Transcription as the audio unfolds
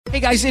Hey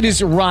guys, it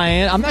is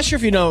Ryan. I'm not sure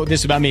if you know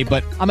this about me,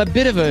 but I'm a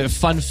bit of a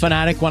fun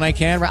fanatic when I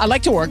can. I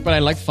like to work, but I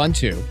like fun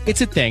too.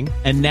 It's a thing.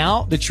 And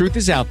now the truth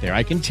is out there.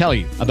 I can tell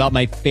you about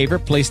my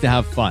favorite place to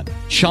have fun.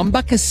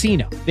 Chumba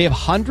Casino. They have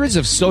hundreds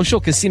of social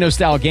casino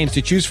style games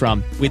to choose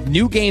from with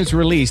new games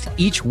released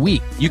each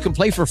week. You can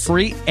play for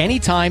free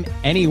anytime,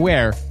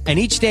 anywhere. And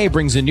each day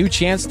brings a new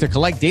chance to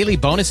collect daily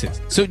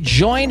bonuses. So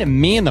join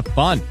me in the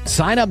fun.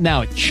 Sign up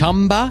now at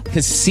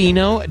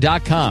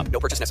ChumbaCasino.com. No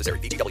purchase necessary.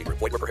 VGW.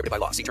 Void where prohibited by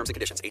law. See terms and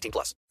conditions.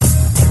 18+.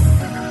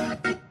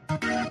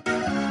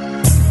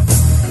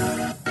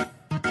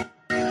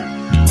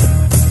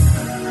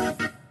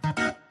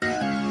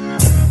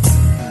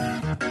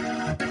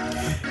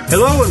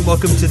 Hello and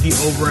welcome to the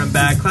Over and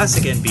Back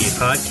Classic NBA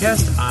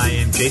podcast. I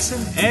am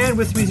Jason, and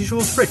with me as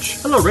usual is Rich.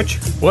 Hello, Rich.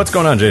 What's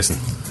going on, Jason?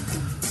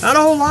 Not a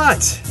whole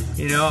lot.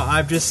 You know,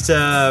 I'm just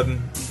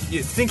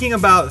thinking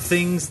about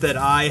things that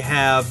I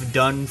have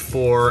done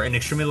for an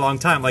extremely long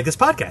time, like this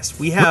podcast.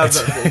 We have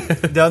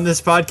done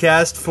this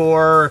podcast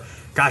for,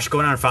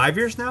 going on 5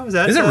 years now? Is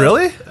it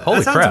really? Holy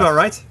that sounds crap. about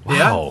right.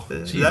 Wow.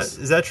 Yeah.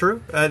 Is that true?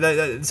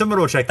 Someone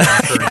will check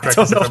that. Sure, I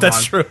don't know if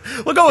that's true.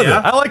 We'll go with it.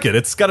 I like it.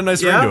 It's got a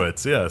nice ring to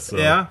it. Yeah. So.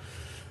 Yeah.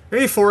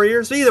 Maybe 4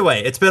 years. Either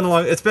way, it's been a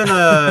long. It's been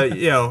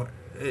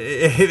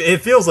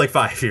It feels like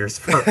 5 years.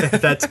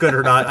 If that's good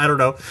or not, I don't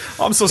know.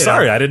 Oh, I'm so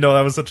sorry. I didn't know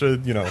that was such a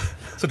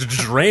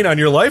drain on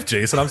your life,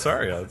 Jason. I'm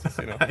sorry.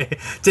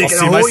 Taking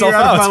a whole year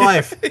out of my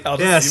life. I'll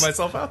just see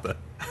myself out there.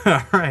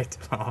 All right.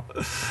 Well,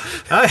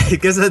 I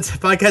guess that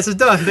podcast is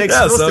done. Thanks.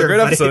 Yeah, so great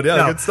episode.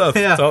 Yeah, good stuff.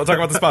 Yeah. So talk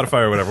about the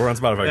Spotify or whatever. We're on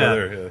Spotify. Yeah. Go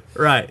there. Yeah.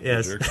 Right.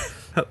 Yes.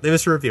 Leave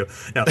us a review.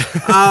 No.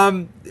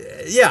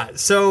 Yeah.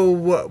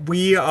 So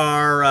we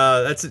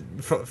are. That's a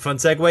fun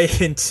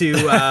segue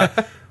into.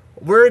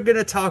 We're going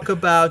to talk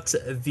about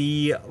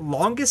the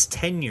longest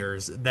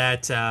tenures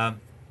that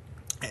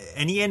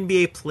any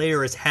NBA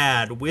player has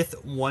had with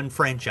one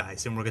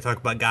franchise. And we're going to talk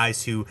about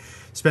guys who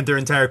spent their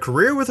entire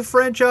career with a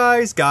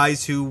franchise,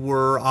 guys who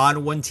were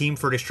on one team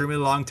for an extremely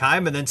long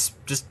time, and then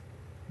just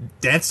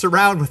danced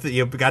around with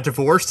it, got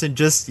divorced and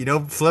just,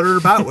 fluttered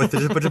about with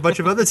a bunch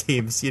of other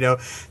teams,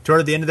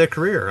 toward the end of their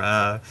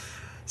career.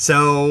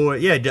 So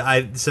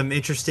yeah, some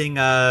interesting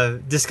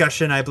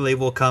discussion I believe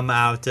will come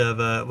out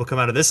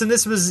of this, and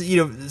this was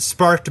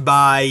sparked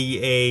by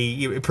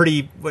a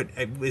pretty what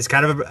is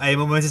kind of a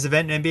momentous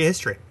event in NBA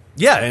history.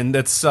 Yeah, and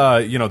that's, this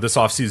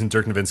offseason,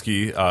 Dirk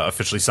Nowitzki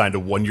officially signed a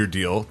one-year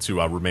deal to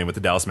remain with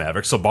the Dallas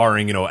Mavericks. So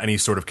barring, any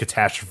sort of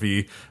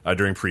catastrophe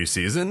during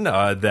preseason,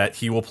 that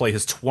he will play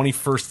his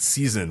 21st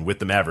season with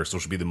the Mavericks,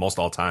 which will be the most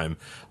all-time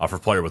for a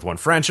player with one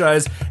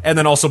franchise. And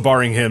then also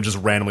barring him just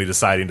randomly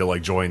deciding to,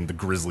 join the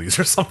Grizzlies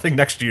or something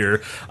next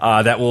year,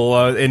 that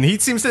will, and he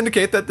seems to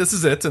indicate that this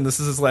is it, and this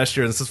is his last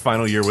year, and this is his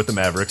final year with the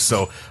Mavericks.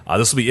 So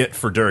this will be it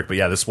for Dirk. But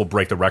yeah, this will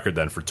break the record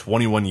then for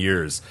 21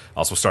 years.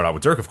 Also start out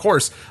with Dirk, of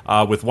course,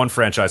 with one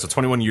franchise, so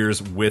 21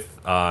 years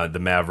with the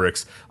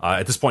Mavericks.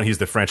 At this point, he's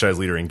the franchise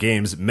leader in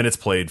games, minutes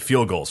played,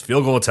 field goals,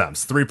 field goal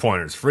attempts,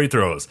 three-pointers, free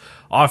throws,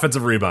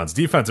 offensive rebounds,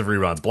 defensive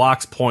rebounds,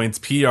 blocks, points,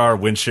 PR,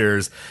 win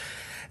shares,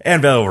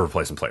 and value over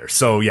replacement players.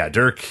 So yeah,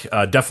 Dirk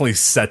definitely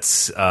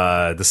sets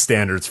the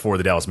standards for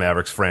the Dallas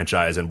Mavericks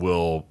franchise and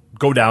will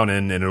go down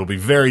and it'll be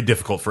very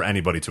difficult for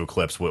anybody to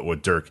eclipse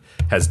what Dirk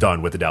has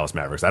done with the Dallas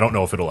Mavericks. I don't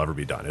know if it'll ever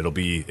be done.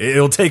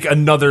 It'll take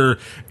another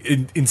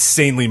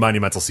insanely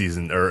monumental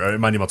season or a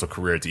monumental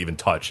career to even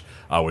touch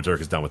what Dirk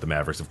has done with the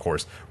Mavericks. Of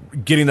course,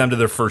 getting them to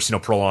their first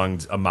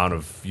prolonged amount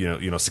of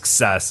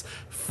success,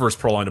 first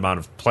prolonged amount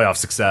of playoff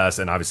success,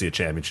 and obviously a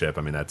championship.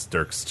 I mean, that's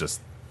Dirk's just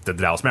the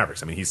Dallas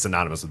Mavericks. I mean, he's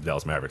synonymous with the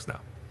Dallas Mavericks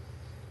now.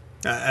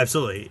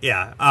 Absolutely,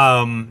 yeah.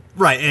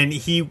 Right, and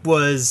he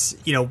was,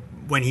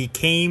 when he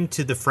came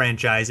to the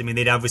franchise, I mean,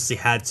 they'd obviously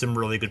had some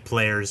really good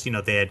players.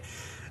 They had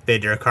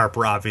Derek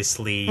Harper,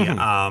 obviously,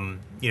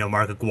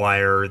 Mark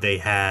Aguirre. They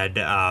had,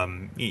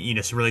 some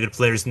really good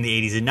players in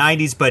the 80s and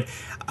 90s. But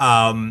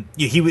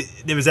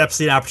there was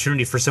absolutely an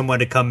opportunity for someone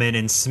to come in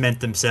and cement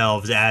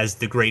themselves as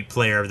the great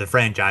player of the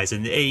franchise.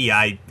 And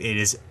it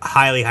is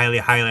highly, highly,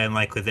 highly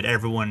unlikely that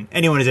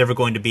anyone is ever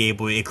going to be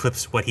able to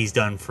eclipse what he's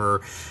done for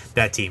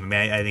that team. I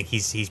mean, I think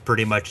he's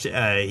pretty much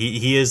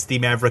he is the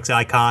Mavericks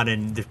icon,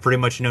 and there's pretty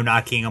much no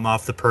knocking him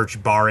off the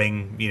perch,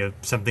 barring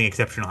something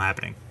exceptional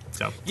happening.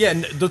 So yeah,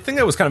 and the thing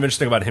that was kind of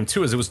interesting about him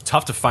too is it was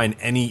tough to find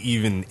any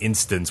even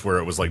instance where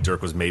it was like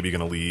Dirk was maybe going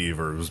to leave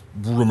or it was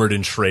rumored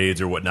in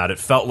trades or whatnot. It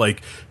felt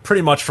like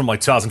pretty much from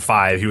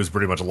 2005 he was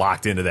pretty much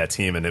locked into that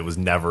team, and it was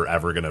never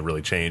ever going to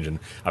really change. And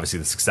obviously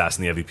the success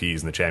and the MVPs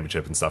and the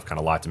championship and stuff kind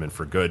of locked him in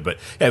for good. But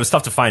yeah, it was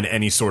tough to find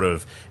any sort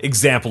of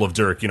example of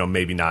Dirk,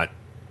 maybe not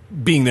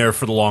being there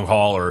for the long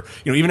haul, or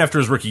even after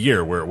his rookie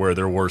year where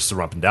there were some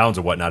up and downs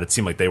and whatnot, it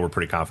seemed like they were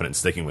pretty confident in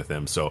sticking with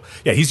him. So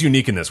yeah, he's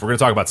unique in this. We're going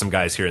to talk about some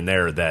guys here and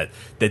there that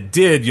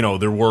did,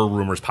 there were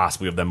rumors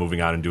possibly of them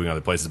moving on and doing other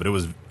places, but it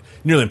was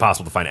nearly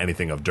impossible to find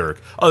anything of Dirk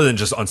other than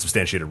just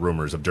unsubstantiated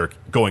rumors of Dirk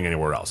going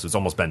anywhere else. It's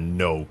almost been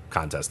no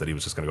contest that he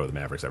was just going to go to the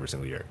Mavericks every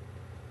single year.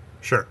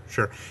 Sure.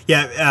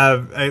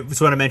 Yeah, I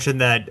just want to mention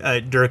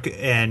that Dirk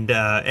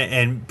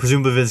and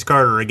presumably Vince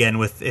Carter,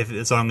 again,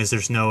 as long as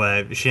there's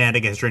no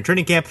shenanigans during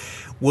training camp,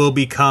 will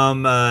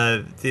become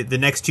the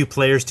next two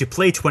players to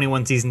play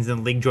 21 seasons in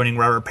the league, joining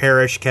Robert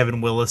Parrish, Kevin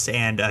Willis,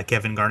 and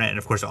Kevin Garnett. And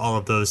of course, all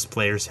of those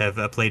players have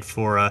played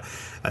for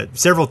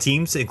several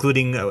teams,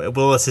 including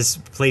Willis has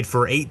played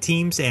for 8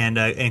 teams, and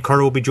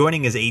Carter will be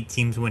joining his 8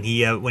 teams when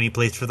he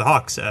plays for the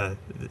Hawks. I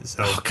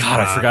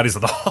forgot he's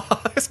on the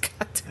Hawks.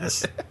 God damn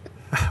it.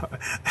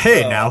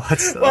 Hey, now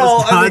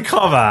I mean,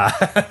 come on.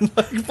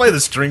 You play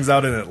the strings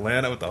out in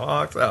Atlanta with the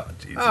Hawks. Oh,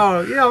 Jesus.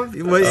 Oh,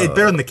 it's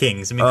better than the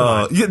Kings. I mean, come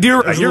on.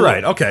 You're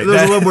right. Okay,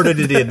 there's a little more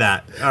dignity in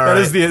that.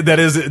 That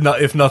is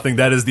if nothing,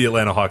 that is the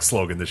Atlanta Hawks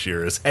slogan this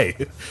year. Is hey,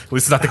 at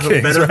least it's not the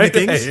Kings, better right?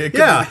 Than the Kings? Hey, it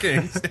yeah. could be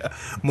the Kings.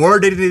 Yeah. More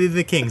dignity than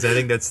the Kings. I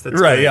think that's right.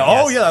 Great. Yeah.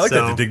 Yes. Oh, yeah. I like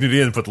that. The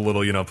dignity and put a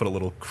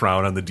little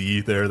crown on the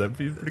D there. That'd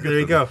be pretty good. There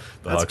you go.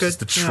 The That's Hawks, good. just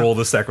to troll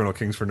the Sacramento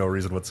Kings for no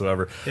reason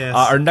whatsoever. Yes.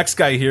 Our next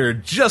guy here,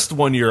 just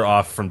 1 year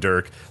off from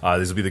Dirk.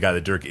 This will be the guy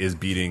that Dirk is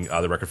beating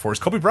the record for, is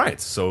Kobe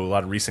Bryant. So a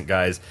lot of recent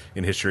guys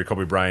in history.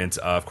 Kobe Bryant,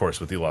 of course,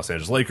 with the Los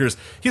Angeles Lakers.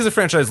 He's a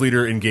franchise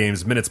leader in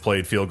games, minutes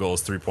played, field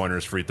goals,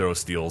 3-pointers, free throws,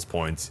 steals,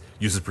 points,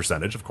 uses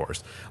percentage, of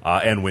course,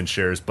 and win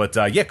shares. But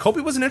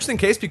Kobe was an interesting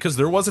case because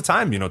there was a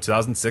time,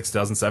 2006,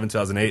 2007,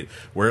 2008,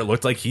 where it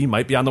looked like he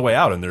might be on the way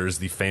out. And there's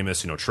the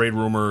famous, trade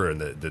rumor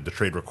and the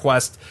trade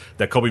request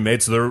that Kobe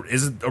made. So there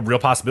is a real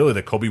possibility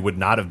that Kobe would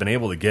not have been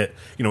able to get,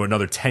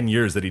 another 10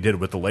 years that he did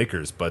with the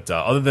Lakers. But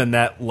other than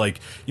that,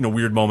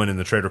 weird moment in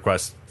the trade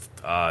request,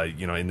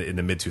 in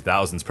the mid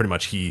 2000s, pretty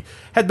much he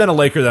had been a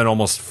Laker then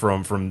almost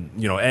from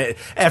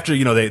after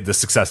the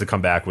success had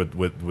come back with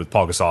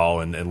Paul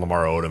Gasol and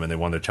Lamar Odom, and they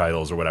won their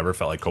titles or whatever. It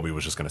felt like Kobe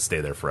was just going to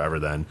stay there forever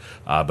then.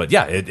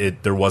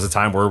 There was a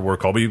time where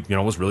Kobe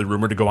was really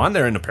rumored to go on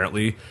there, and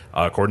apparently,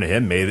 according to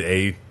him, made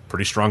a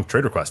pretty strong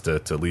trade request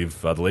to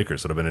leave the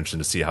Lakers. So it would have been interesting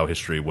to see how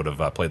history would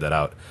have played that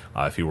out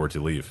if he were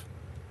to leave.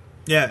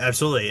 Yeah,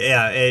 absolutely.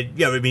 Yeah,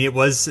 I mean,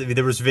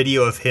 there was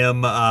video of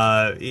him,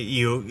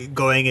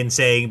 going and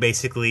saying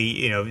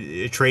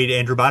basically, trade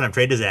Andrew Bynum,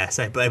 trade his ass.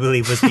 I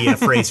believe was the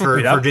phrase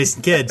for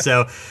Jason Kidd.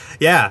 So,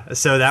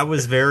 so that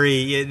was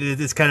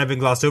it's kind of been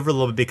glossed over a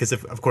little bit because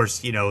of course,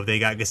 they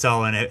got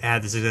Gasol and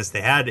had the success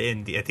they had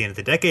at the end of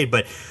the decade,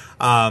 but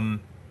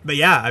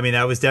yeah, I mean,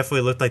 that was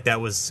definitely looked like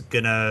that was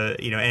gonna,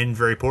 end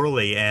very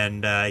poorly,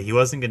 and he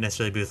wasn't gonna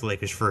necessarily be with the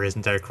Lakers for his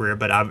entire career.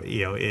 But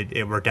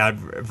it worked out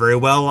very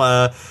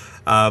well,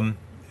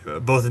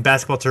 both in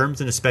basketball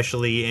terms and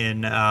especially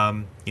in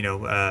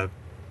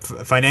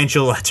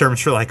financial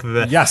terms, for lack of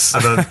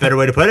a better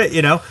way to put it.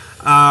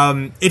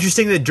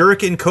 Interesting that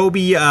Dirk and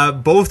Kobe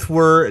both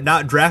were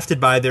not drafted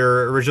by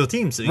their original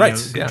teams. Right.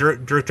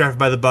 Dirk drafted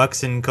by the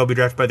Bucks and Kobe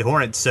drafted by the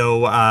Hornets.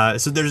 So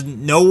there's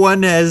no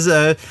one has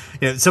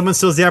someone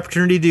still has the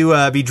opportunity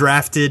to be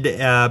drafted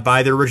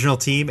by their original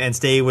team and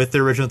stay with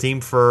their original team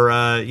for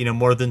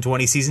more than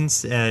 20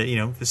 seasons.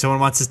 If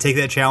someone wants to take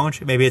that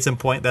challenge, maybe at some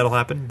point that'll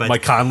happen. But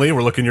Mike Conley,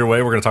 we're looking your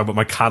way. We're going to talk about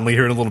Mike Conley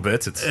here in a little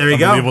bit. It's there you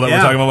go. Unbelievable that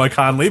we're talking about Mike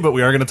Conley, but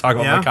we are going to talk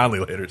about Mike Conley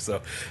later.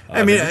 So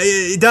I mean,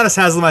 Udonis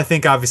Haslem, I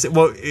think obviously.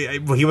 Well,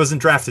 he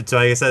wasn't drafted, so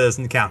I guess that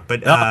doesn't count.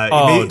 But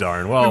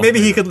darn. Well, maybe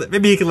he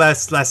could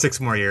last 6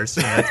 more years.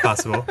 That's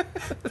possible.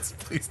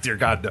 Please, dear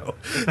God, no.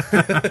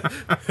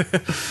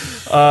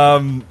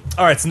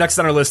 All right, so next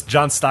on our list,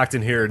 John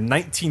Stockton here,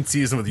 19th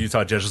season with the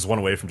Utah Jazz, just one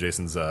away from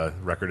Jason's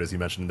record, as you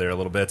mentioned there a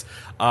little bit.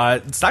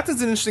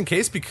 Stockton's an interesting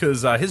case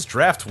because his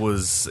draft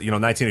was,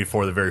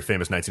 1984, the very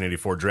famous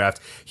 1984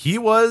 draft. He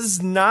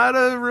was not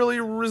a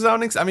really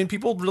resounding. I mean,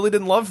 people really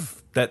didn't love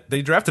that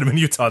they drafted him in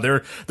Utah.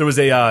 There was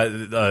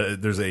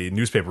there's a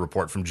newspaper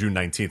report from June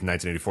 19th,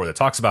 1984 that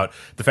talks about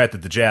the fact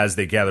that the Jazz,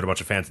 they gathered a bunch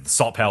of fans at the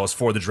Salt Palace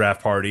for the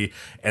draft party,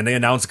 and they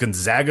announced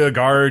Gonzaga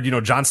guard,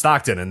 John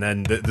Stockton. And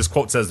then this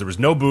quote says there was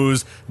no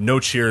booze, no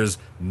cheers,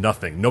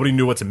 nothing. Nobody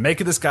knew what to make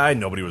of this guy.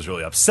 Nobody was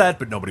really upset,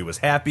 but nobody was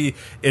happy.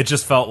 It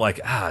just felt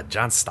like,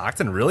 John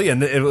Stockton, really?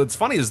 And what's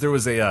funny is there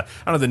was I don't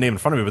have the name in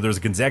front of me, but there was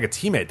a Gonzaga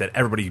teammate that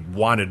everybody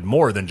wanted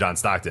more than John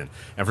Stockton.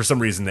 And for some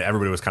reason,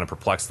 everybody was kind of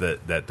perplexed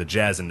that the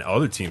Jazz and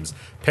other teams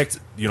picked,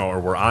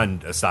 or were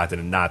on Stockton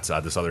and not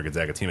this other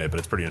Gonzaga teammate. But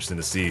it's pretty interesting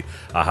to see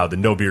how the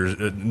no beers,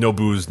 no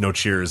booze, no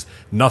cheers,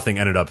 nothing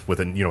ended up with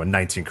a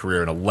 19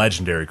 career and a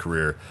legendary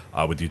career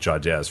with the Utah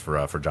Jazz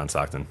for John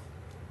Stockton.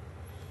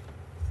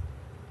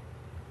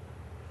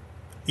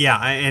 Yeah,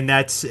 and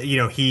that's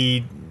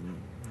he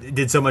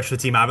did so much for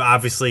the team,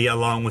 obviously,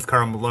 along with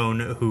Karl Malone,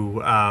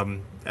 who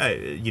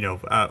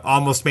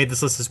almost made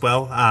this list as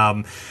well.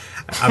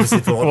 Obviously,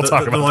 the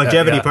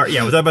longevity part.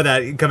 Yeah, we'll talk about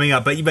that coming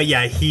up. But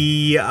yeah,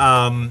 he.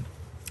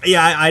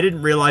 I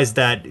didn't realize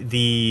that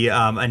the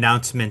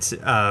announcement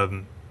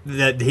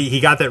that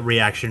he got that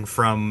reaction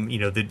from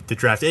the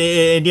draft,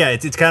 and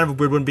it's kind of a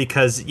weird one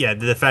because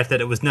the fact that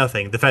it was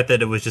nothing, the fact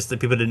that it was just that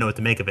people didn't know what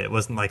to make of it. It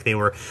wasn't like they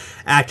were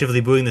actively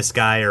booing this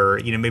guy,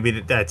 or maybe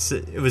it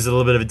was a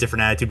little bit of a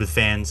different attitude with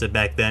fans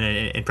back then,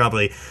 and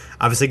probably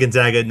obviously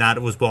Gonzaga not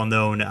was well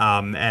known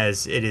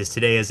as it is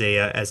today as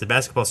a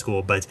basketball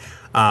school, but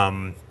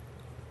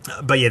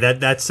But yeah,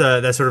 that's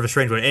sort of a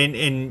strange one,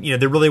 and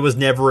there really was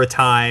never a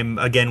time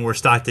again where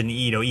Stockton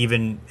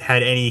even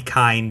had any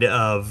kind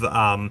of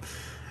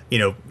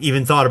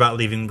even thought about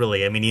leaving.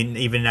 Really, I mean,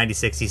 even in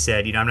 '96, he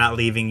said, I'm not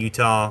leaving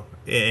Utah,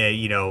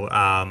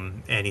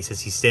 and he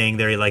says he's staying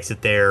there. He likes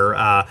it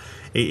there.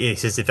 He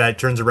says if that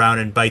turns around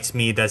and bites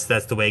me, that's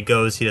the way it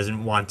goes. He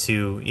doesn't want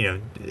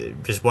to,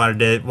 just wanted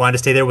to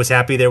stay there. Was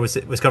happy there.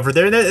 Was comfort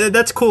there. And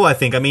that's cool. I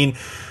think. I mean,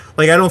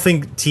 I don't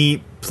think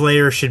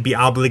players should be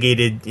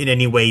obligated in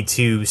any way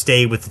to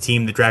stay with the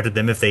team that drafted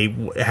them if they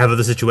have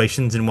other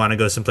situations and want to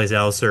go someplace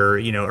else or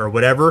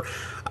whatever.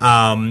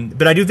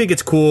 But I do think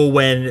it's cool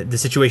when the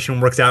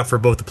situation works out for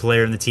both the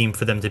player and the team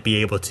for them to be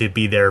able to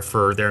be there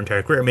for their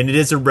entire career. I mean, it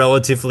is a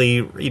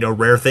relatively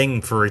rare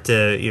thing for it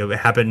to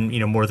happen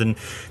more than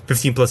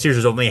 15 plus years.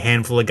 There's only a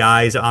handful of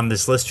guys on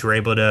this list who are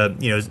able to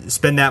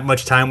spend that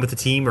much time with the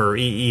team, or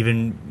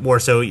even more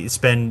so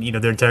spend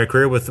their entire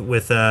career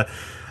with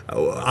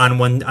on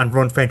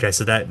one franchise.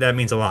 So that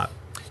means a lot.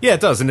 Yeah, it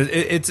does, and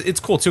it's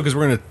cool too because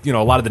we're gonna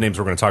a lot of the names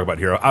we're gonna talk about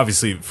here.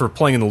 Obviously, for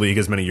playing in the league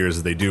as many years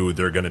as they do,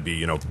 they're gonna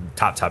be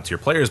top tier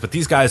players. But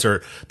these guys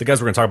are the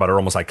guys we're gonna talk about are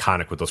almost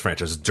iconic with those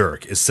franchises.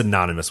 Dirk is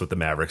synonymous with the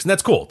Mavericks, and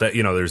that's cool. That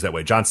there's that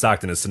way. John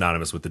Stockton is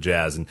synonymous with the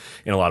Jazz, and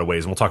in a lot of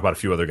ways, and we'll talk about a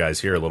few other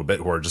guys here a little bit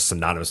who are just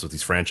synonymous with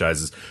these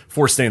franchises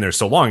for staying there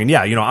so long. And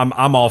yeah,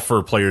 I'm all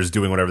for players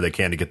doing whatever they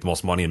can to get the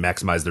most money and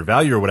maximize their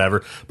value or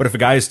whatever. But if a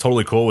guy is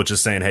totally cool with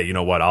just saying, hey, you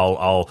know what,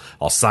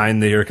 I'll sign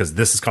there because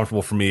this is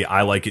comfortable for me.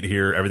 I like it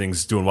here.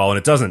 Everything's doing well. And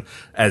it doesn't,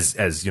 as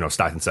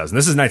Stockton says, and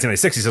this is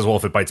 1996. He says, "Well,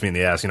 if it bites me in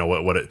the ass, so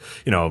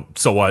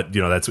what?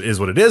 That is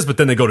what it is." But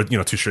then they go to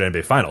 2 straight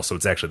NBA finals, so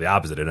it's actually the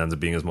opposite. It ends up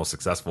being his most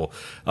successful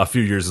a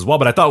few years as well.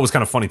 But I thought it was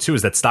kind of funny too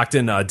is that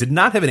Stockton did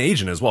not have an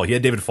agent as well. He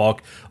had David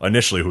Falk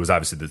initially, who was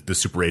obviously the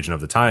super agent of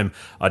the time,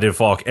 David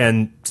Falk,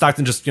 and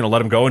Stockton just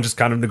let him go and just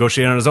kind of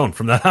negotiate on his own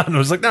from that on. And I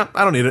was like, no,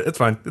 I don't need it. It's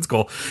fine. It's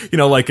cool.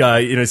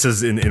 It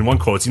says in one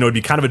quote, it'd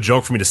be kind of a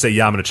joke for me to say,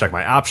 yeah, I'm going to check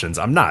my options.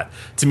 I'm not.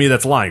 To me,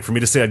 that's lying. For me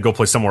to say I'd go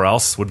play somewhere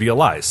else would be a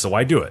lie, so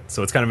why do it?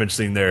 So it's kind of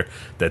interesting there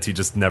that he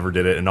just never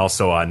did it. And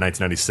also in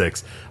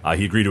 1996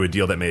 he agreed to a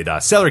deal that made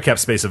salary cap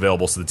space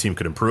available so the team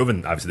could improve,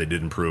 and obviously they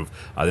did improve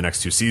the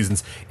next 2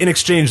 seasons. In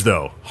exchange,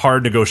 though,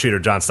 hard negotiator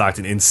John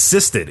Stockton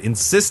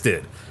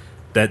insisted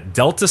that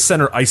Delta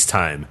Center ice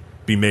time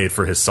be made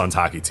for his son's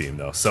hockey team,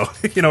 though. So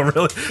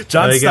really,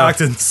 John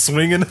Stockton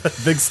swinging a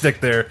big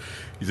stick there.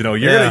 You're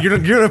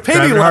gonna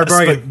pay me less,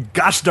 but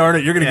gosh darn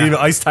it, you're gonna give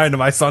ice time to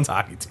my son's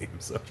hockey team.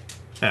 So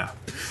yeah.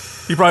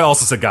 He probably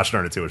also said gosh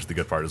darn it too, which is the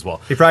good part as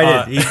well. He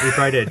probably did. He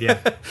probably did, yeah.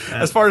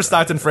 As far as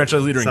Stockton,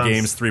 franchise leader in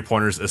games,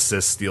 3-pointers,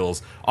 assists,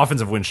 steals,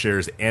 offensive win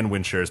shares, and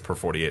win shares per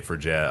 48 for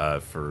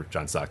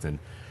John Stockton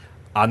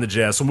on the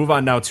Jazz. So we'll move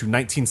on now to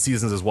 19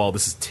 seasons as well.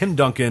 This is Tim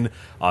Duncan,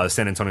 the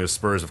San Antonio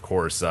Spurs, of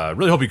course.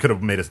 Really hope he could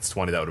have made it to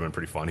 20. That would have been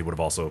pretty fun. He would have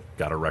also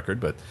got a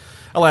record, but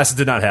alas, it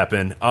did not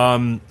happen.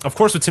 Of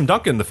course, with Tim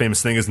Duncan, the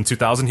famous thing is in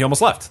 2000, he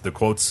almost left. The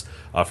quotes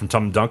from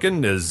Tim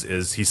Duncan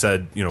is he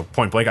said,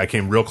 point blank, I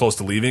came real close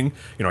to leaving.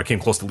 I came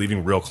close to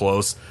leaving, real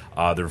close.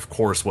 There, of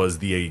course, was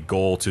the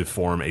goal to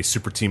form a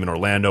super team in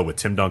Orlando with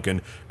Tim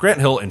Duncan, Grant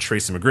Hill, and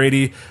Tracy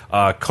McGrady.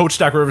 Coach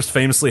Doc Rivers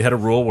famously had a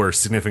rule where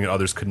significant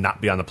others could not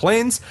be on the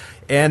planes,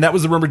 and that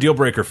was the rumor deal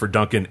breaker for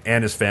Duncan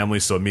and his family.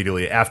 So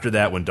immediately after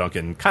that, when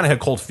Duncan kind of had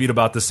cold feet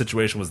about this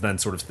situation, was then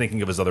sort of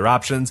thinking of his other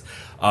options.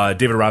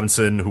 David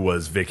Robinson, who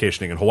was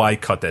vacationing in Hawaii,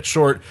 cut that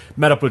short,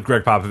 met up with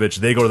Greg Popovich.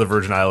 They go to the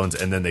Virgin Islands,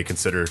 and then they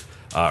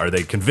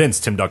they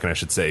convinced Tim Duncan, I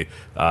should say,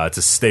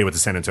 to stay with the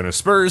San Antonio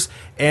Spurs,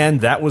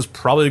 and that was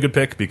probably a good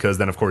pick because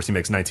then, of course, he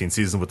makes 19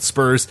 seasons with the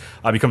Spurs,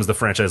 becomes the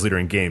franchise leader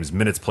in games,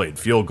 minutes played,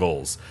 field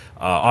goals,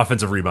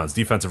 offensive rebounds,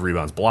 defensive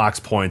rebounds, blocks,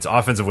 points,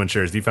 offensive win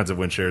shares, defensive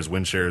win shares,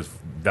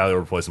 value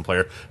of replacement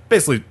player,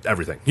 basically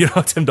everything.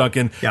 Tim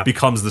Duncan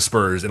becomes the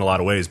Spurs in a lot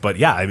of ways, but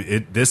yeah,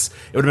 it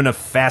would have been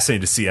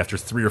fascinating to see after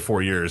 3 or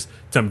 4 years,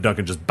 Tim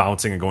Duncan just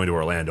bouncing and going to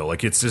Orlando.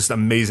 It's just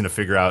amazing to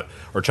figure out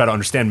or try to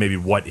understand maybe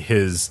what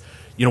his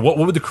what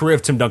would the career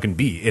of Tim Duncan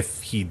be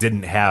if he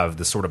didn't have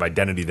the sort of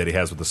identity that he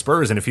has with the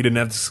Spurs, and if he didn't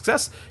have the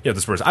success with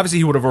the Spurs? Obviously,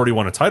 he would have already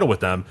won a title with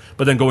them,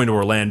 but then going to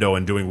Orlando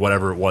and doing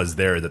whatever it was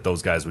there that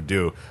those guys would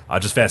do,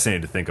 just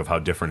fascinating to think of how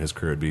different his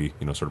career would be,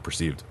 sort of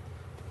perceived.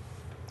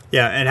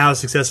 Yeah, and how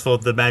successful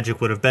the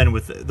Magic would have been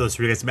with those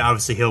 3 guys. I mean,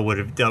 obviously, Hill would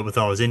have dealt with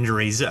all his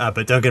injuries,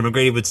 but Duncan and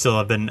McGrady would still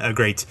have been a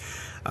great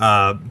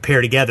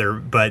pair together.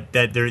 But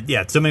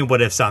so many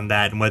what ifs on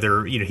that, and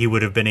whether he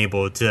would have been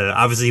able to.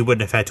 Obviously, he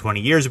wouldn't have had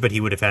 20 years, but he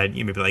would have had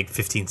maybe like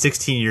 15,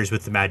 16 years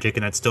with the Magic,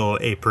 and that's still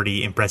a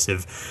pretty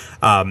impressive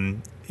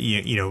run,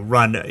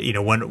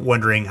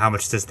 wondering how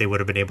much this they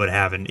would have been able to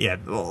have. And yeah,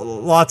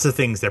 lots of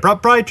things there.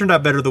 Probably turned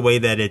out better the way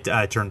that it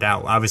turned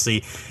out.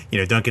 Obviously,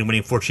 Duncan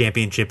winning 4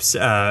 championships,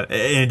 in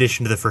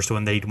addition to the first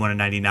one that he'd won in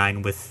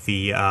 '99 with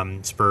the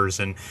Spurs,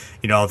 and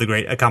all the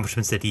great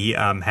accomplishments that he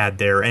had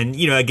there. And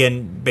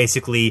again,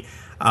 basically,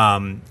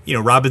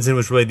 Robinson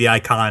was really the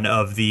icon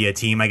of the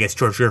team. I guess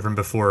George Griffin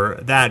before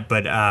that,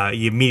 but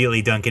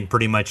immediately Duncan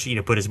pretty much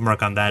put his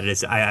mark on that.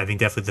 As I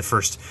think definitely the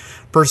first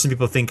person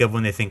people think of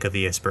when they think of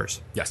the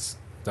Spurs. Yes.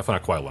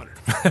 Definitely not Kawhi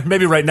Leonard.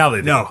 Maybe right now they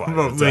think No,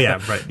 Kawhi. well, yeah,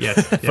 right, yeah,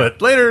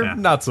 But later,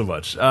 not so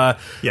much. Yeah.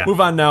 Move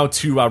on now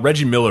to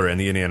Reggie Miller and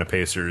the Indiana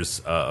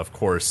Pacers, of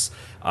course.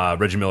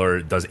 Reggie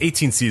Miller does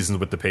 18 seasons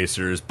with the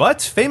Pacers,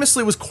 but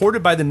famously was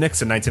courted by the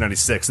Knicks in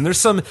 1996. And there's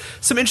some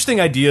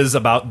interesting ideas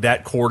about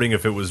that courting,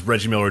 if it was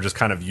Reggie Miller just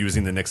kind of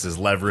using the Knicks as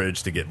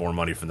leverage to get more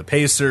money from the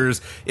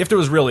Pacers, if there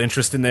was real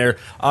interest in there.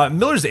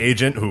 Miller's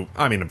agent, who,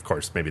 I mean, of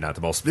course, maybe not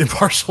the most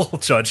impartial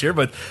judge here,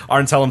 but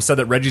Arn Tellem said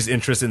that Reggie's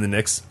interest in the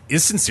Knicks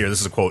is sincere.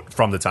 This is a quote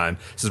from the time.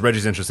 It says,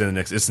 Reggie's interest in the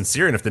Knicks is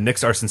sincere, and if the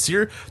Knicks are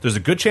sincere, there's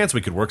a good chance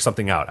we could work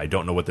something out. I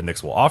don't know what the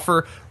Knicks will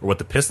offer or what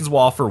the Pistons will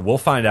offer. We'll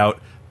find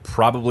out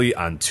probably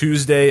on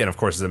Tuesday. And of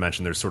course, as I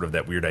mentioned, there's sort of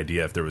that weird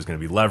idea if there was going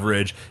to be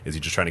leverage. Is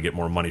he just trying to get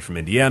more money from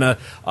Indiana?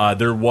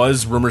 There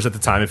was rumors at the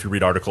time, if you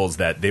read articles,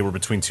 that they were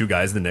between two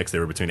guys, the Knicks. They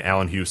were between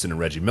Allen Houston and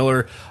Reggie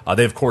Miller.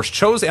 They, of course,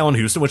 chose Allen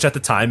Houston, which at the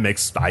time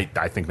I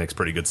think makes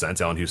pretty good sense.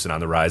 Allen Houston on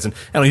the rise. And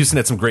Allen Houston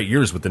had some great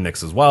years with the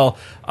Knicks as well.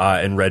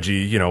 And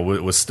Reggie,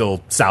 was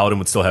still solid and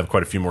would still have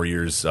quite a few more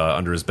years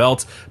under his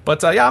belt.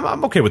 But yeah,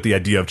 I'm okay with the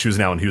idea of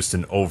choosing Allen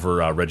Houston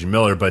over Reggie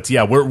Miller. But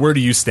yeah, where do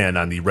you stand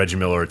on the Reggie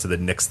Miller to the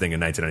Knicks thing in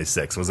 1996?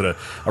 Was it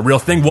a real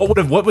thing?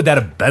 What would that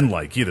have been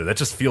like? Either that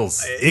just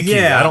feels icky.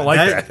 Yeah, I don't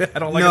like that. I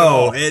don't like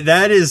no, it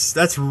at all.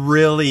 That's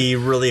really,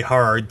 really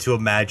hard to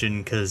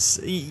imagine because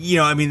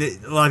I mean,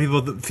 a lot of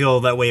people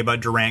feel that way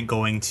about Durant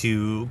going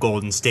to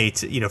Golden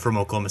State, from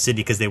Oklahoma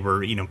City because they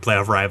were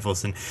playoff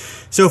rivals and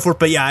so forth.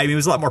 But yeah, I mean, it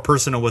was a lot more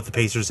personal with the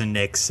Pacers and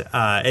Knicks,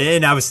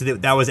 and obviously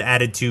that was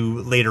added to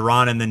later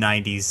on in the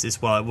 '90s as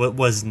well. It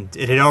wasn't.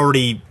 It had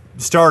already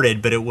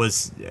started, but it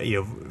was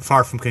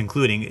far from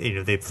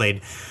concluding. They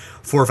played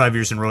 4 or 5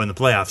 years in a row in the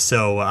playoffs.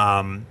 So,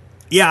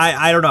 yeah,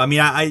 I don't know. I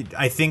mean,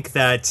 I think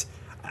that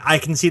I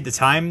can see at the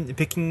time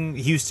picking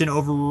Houston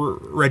over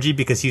Reggie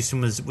because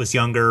Houston was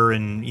younger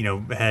and,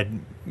 had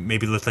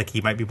maybe looked like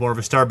he might be more of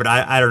a star. But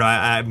I don't know.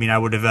 I mean, I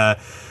would have,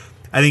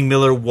 I think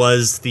Miller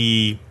was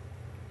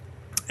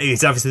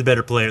he's obviously the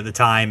better player at the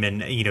time.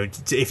 And,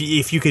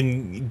 if you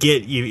can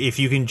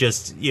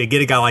just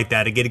get a guy like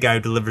that and get a guy who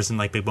delivers in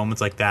like big moments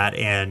like that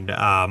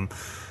and,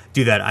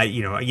 do that,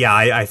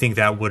 I think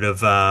that would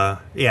have,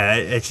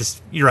 it's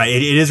just, you're right.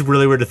 It is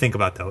really weird to think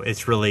about, though.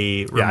 It's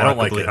really remarkably I don't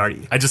like it.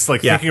 hard. I just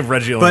like thinking of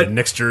Reggie in a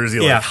Knicks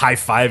jersey, like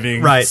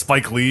high-fiving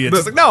Spike Lee. It's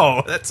just like,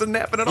 no, that's not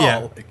happening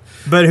at all.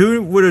 But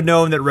who would have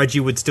known that Reggie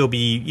would still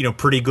be,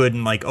 pretty good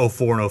in like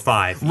 04 and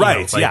 05?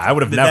 Right. I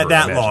would have never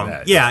that long.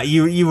 That. Yeah,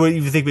 you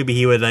would think maybe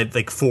he would have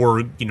like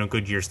 4,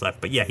 good years left.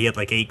 But yeah, he had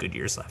like 8 good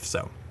years left.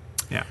 So,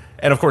 yeah.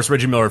 And of course,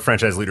 Reggie Miller,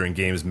 franchise leader in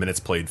games, minutes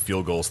played,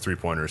 field goals,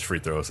 3-pointers, free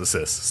throws,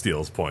 assists,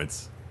 steals,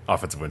 points,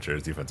 offensive win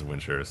shares, defensive win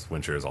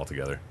shares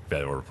altogether,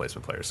 value or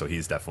replacement player. So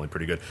he's definitely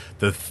pretty good.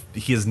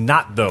 He is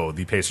not, though,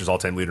 the Pacers'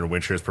 all-time leader in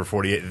win shares per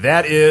 48.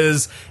 That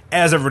is,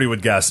 as everybody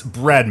would guess,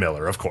 Brad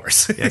Miller, of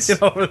course. Yes.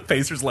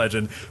 Pacers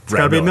legend. It's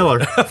got to be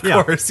Miller. Of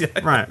course, yeah.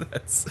 Right.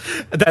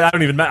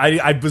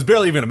 I was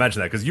barely even going to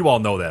mention that because you all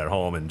know that at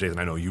home, and Jason,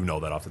 I know you know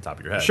that off the top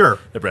of your head. Sure.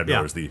 That Brad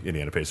Miller is the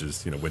Indiana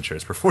Pacers, win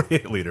shares per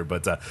 48 leader.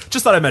 But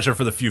just thought I'd mention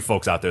for the few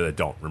folks out there that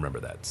don't remember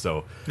that.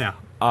 So yeah.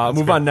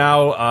 Move on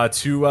now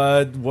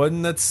to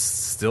one that's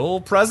still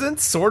present,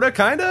 sort of,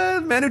 kind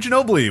of, Manu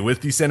Ginobili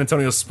with the San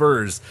Antonio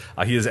Spurs.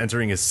 He is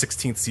entering his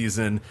 16th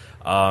season.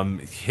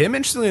 Him,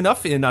 interestingly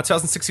enough, in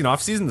 2016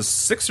 offseason, the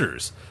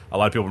Sixers, a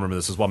lot of people remember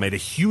this as well, made a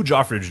huge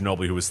offer to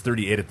Ginobili, who was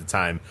 38 at the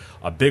time.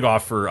 A big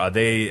offer.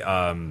 They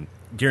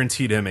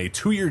guaranteed him a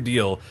 2-year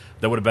deal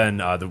that would have been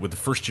with the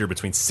first year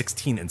between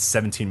 $16 and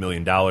 $17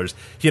 million.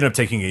 He ended up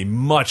taking a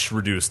much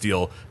reduced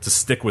deal to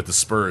stick with the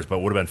Spurs, but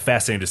it would have been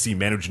fascinating to see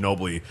Manu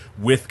Ginobili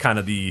with kind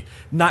of the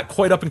not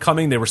quite up and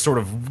coming. They were sort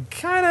of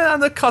kind of on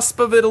the cusp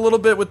of it a little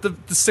bit with the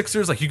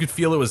Sixers. Like you could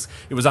feel it was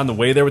on the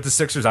way there with the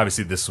Sixers.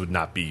 Obviously, this would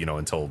not be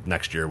until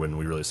next year when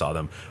we really saw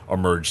them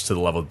emerge to the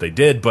level that they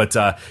did. But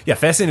yeah,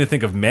 fascinating to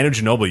think of Manu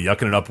Ginobili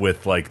yucking it up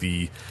with like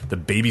the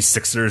baby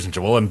Sixers and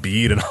Joel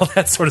Embiid and all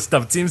that sort of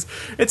stuff.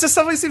 It just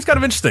suddenly seems kind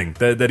of interesting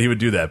that he would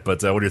do that.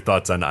 But what are your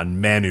thoughts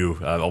on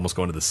Manu almost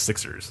going to the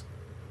Sixers?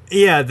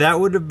 Yeah, that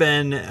would have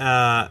been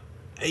that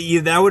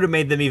would have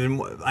made them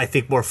even, I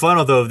think, more fun.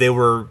 Although they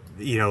were,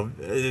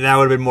 that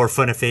would have been more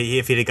fun if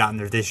he'd have gotten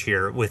there this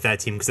year with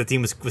that team because that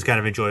team was kind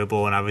of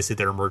enjoyable and obviously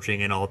they're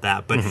emerging and all of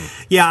that. But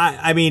yeah,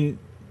 I mean,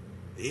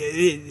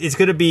 it's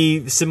going to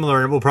be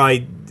similar, and we'll probably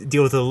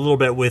deal with it a little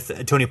bit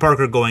with Tony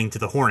Parker going to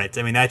the Hornets.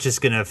 I mean, that's just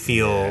going to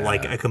feel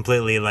like a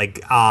completely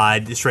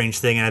odd, strange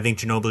thing. And I think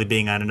Ginobili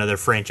being on another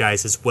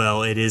franchise as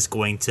well, it is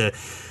going to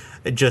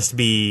just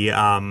be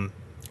that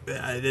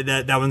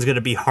one's going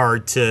to be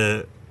hard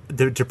to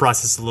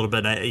process a little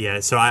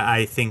bit. So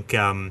I think.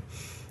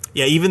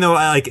 Even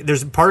though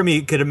there's part of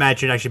me could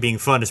imagine actually being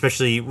fun,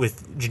 especially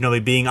with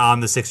Ginobili being on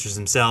the Sixers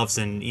themselves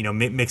and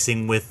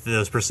mixing with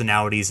those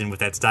personalities and with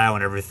that style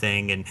and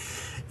everything, and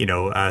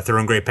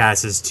throwing great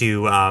passes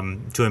to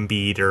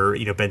Embiid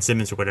or Ben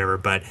Simmons or whatever.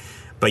 But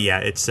But yeah,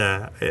 it's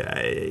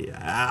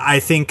I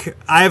think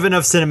I have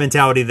enough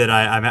sentimentality that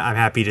I'm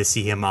happy to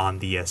see him on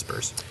the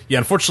Spurs. Yeah,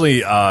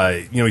 unfortunately,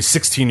 he's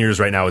 16 years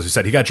right now. As we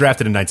said, he got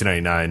drafted in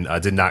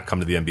 1999. Did not come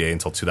to the NBA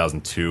until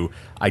 2002.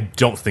 I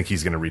don't think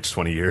he's going to reach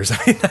 20 years. I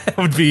mean, that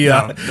would be.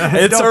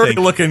 It's already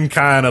looking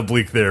kind of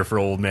bleak there for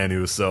old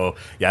Manu. So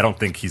yeah, I don't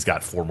think he's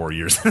got 4 more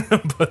years.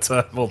 But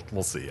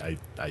we'll see. I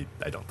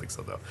don't think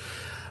so though.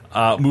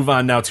 Move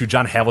on now to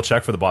John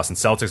Havlicek for the Boston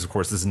Celtics. Of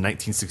course, this is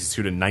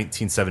 1962 to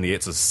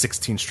 1978, so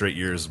 16 straight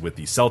years with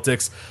the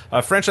Celtics.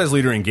 Franchise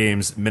leader in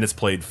games, minutes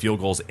played,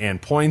 field goals,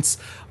 and points.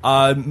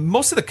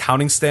 Most of the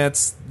counting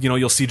stats,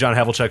 you'll see John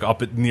Havlicek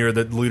up near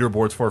the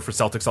leaderboards for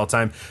Celtics all the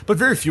time, but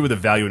very few of the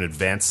value and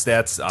advanced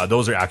stats.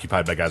 Those are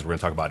occupied by guys we're going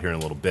to talk about here in a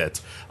little bit.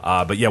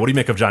 But yeah, what do you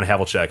make of John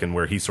Havlicek and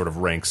where he sort of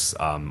ranks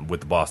with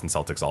the Boston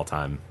Celtics all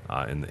time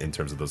in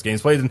terms of those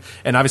games played?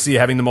 And obviously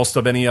having the most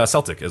of any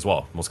Celtic as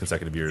well, most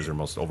consecutive years or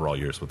most overall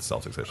years with the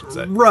Celtics, I should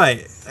say.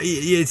 Right.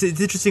 It's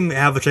interesting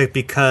Havlicek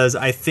because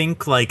I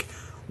think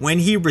when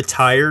he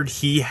retired,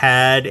 he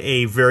had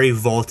a very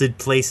vaulted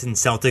place in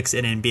Celtics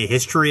and NBA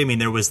history. I mean,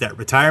 there was that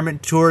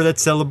retirement tour that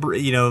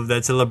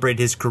celebrated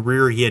his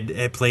career. He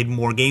had played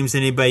more games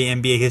than anybody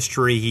in NBA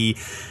history.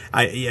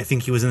 I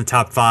think he was in the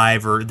top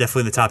 5 or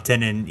definitely in the top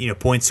 10 in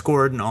points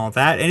scored and all of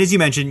that. And as you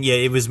mentioned, yeah,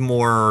 it was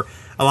more.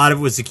 A lot of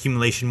it was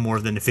accumulation more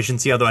than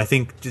efficiency, although I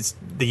think just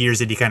the years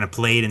that he kind of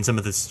played and some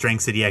of the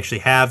strengths that he actually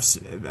has,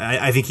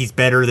 I think he's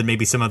better than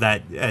maybe some of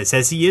that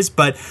says he is.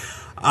 But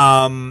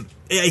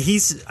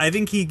I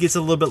think he gets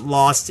a little bit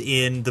lost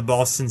in the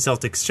Boston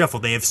Celtics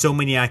shuffle. They have so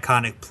many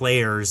iconic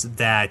players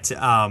that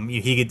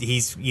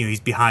he's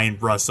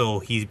behind Russell,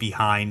 he's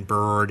behind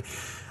Bird.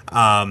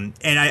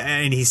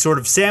 And he's sort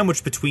of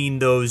sandwiched between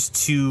those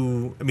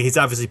two. I mean, he's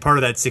obviously part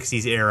of that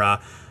 60s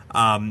era.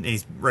 And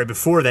he's right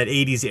before that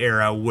 80s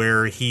era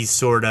where he's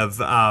sort of,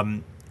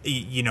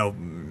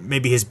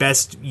 maybe his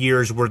best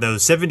years were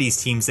those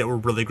 70s teams that were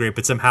really great,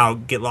 but somehow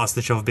get lost in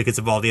the shuffle because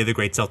of all the other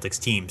great Celtics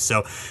teams.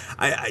 So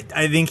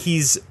I think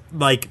he's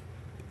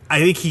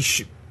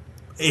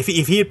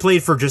if he had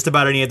played for just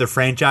about any other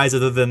franchise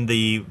other than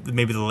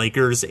maybe the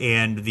Lakers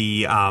and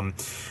the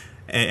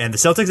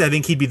Celtics, I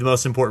think he'd be the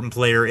most important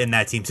player in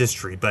that team's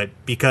history. But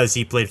because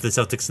he played for the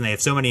Celtics and they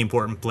have so many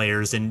important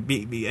players, and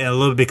a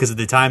little because of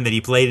the time that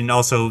he played, and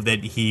also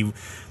that he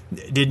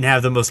didn't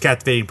have the most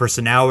captivating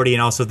personality,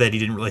 and also that he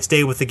didn't really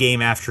stay with the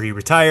game after he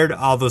retired,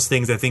 all those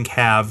things I think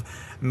have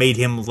made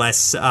him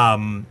less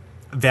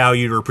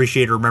valued or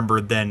appreciated or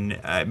remembered than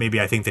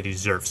maybe I think that he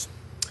deserves.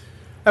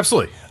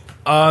 Absolutely.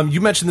 You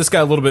mentioned this guy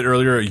a little bit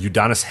earlier,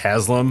 Udonis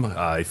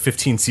Haslem,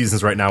 15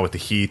 seasons right now with the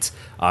Heat.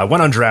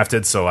 Went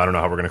undrafted, so I don't know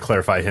how we're going to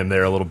clarify him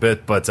there a little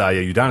bit. But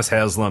Udonis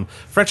Haslem,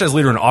 franchise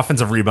leader in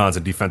offensive rebounds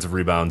and defensive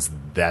rebounds.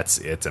 That's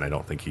it, and I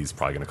don't think he's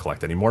probably going to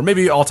collect any more.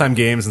 Maybe all-time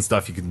games and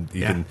stuff you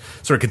can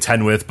sort of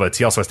contend with, but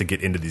he also has to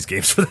get into these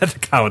games for that to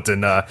count.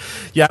 And I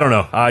don't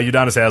know.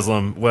 Udonis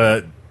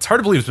Haslem, it's hard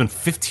to believe it's been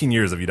 15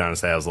 years of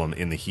Udonis Haslem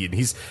in the Heat, and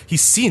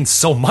he's seen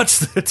so much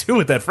to do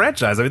with that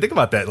franchise. I mean, think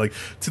about that.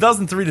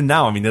 2003 to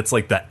now, I mean, that's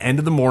the end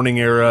of the Morning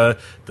era,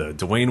 the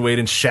Dwayne Wade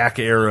and Shaq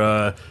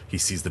era. He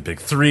sees the Big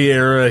Three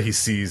era. He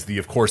sees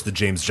of course, the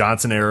James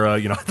Johnson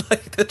era.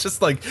 That's just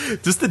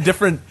the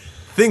different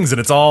things, and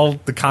it's all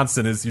the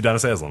constant is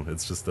Udonis Haslem.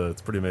 It's just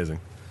it's pretty amazing.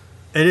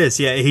 It is,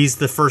 yeah. He's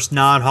the first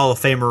non-Hall of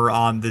Famer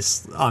on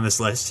this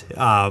list.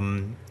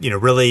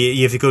 Really,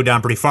 you have to go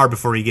down pretty far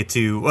before you get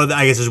to. Well,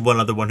 I guess there's one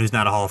other one who's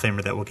not a Hall of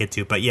Famer that we'll get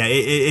to. But yeah,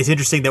 it's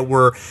interesting that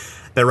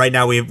right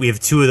now we have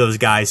 2 of those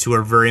guys who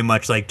are very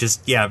much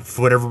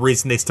for whatever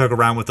reason they stuck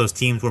around with those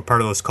teams, were part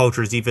of those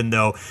cultures, even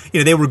though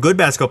they were good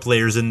basketball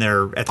players at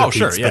their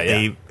peaks, but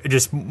they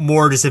just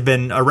have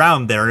been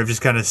around there and have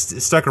just kind of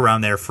stuck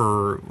around there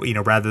for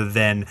rather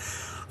than.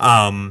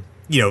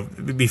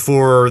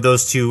 Before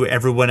those 2,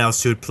 everyone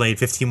else who had played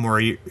 15 more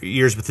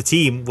years with the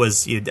team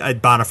was a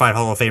bona fide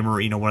Hall of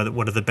Famer,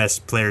 one of the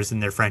best players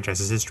in their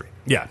franchise's history.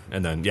 Yeah,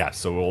 and then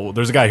so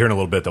there's a guy here in a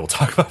little bit that we'll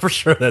talk about for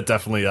sure that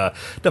definitely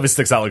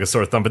sticks out like a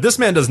sore thumb. But this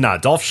man does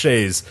not. Dolph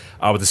Schayes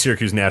with the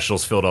Syracuse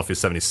Nationals, Philadelphia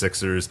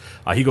 76ers.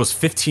 He goes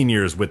 15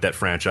 years with that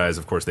franchise.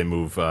 Of course, they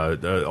move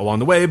along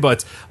the way,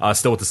 but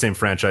still with the same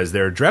franchise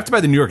there. Drafted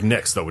by the New York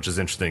Knicks, though, which is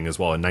interesting as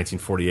well in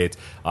 1948.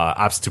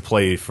 Opts to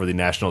play for the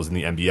Nationals in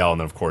the NBL,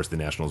 and then of course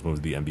the Nationals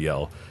moved to the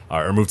NBL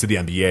or moved to the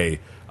NBA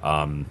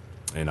in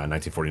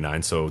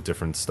 1949. So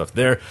different stuff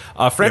there.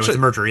 Franchise with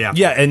the merger,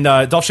 and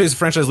Dolph Schayes is a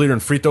franchise leader in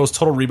free throws,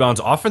 total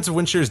rebounds, offensive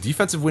win shares,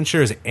 defensive win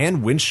shares,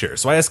 and win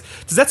shares. So I ask,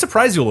 does that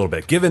surprise you a little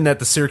bit, given that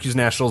the Syracuse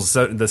Nationals,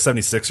 the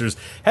 76ers,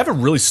 have a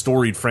really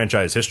storied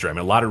franchise history? I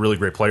mean, a lot of really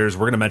great players.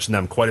 We're going to mention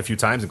them quite a few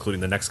times, including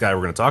the next guy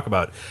we're going to talk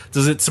about.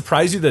 Does it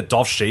surprise you that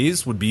Dolph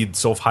Schayes would be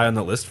so high on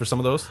the list for some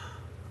of those?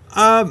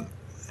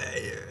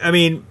 I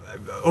mean,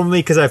 only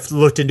because I've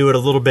looked into it a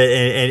little bit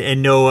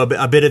and know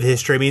a bit of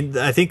history. I mean,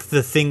 I think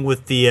the thing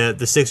with the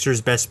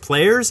Sixers' best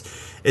players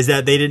is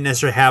that they didn't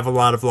necessarily have a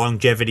lot of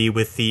longevity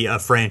with the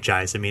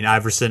franchise. I mean,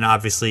 Iverson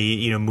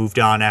obviously, moved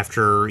on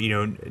after,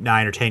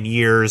 9 or 10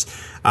 years.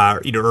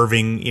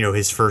 Irving,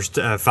 his first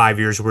 5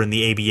 years were in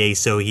the ABA,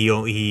 so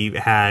he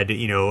had,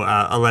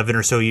 11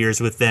 or so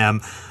years with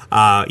them.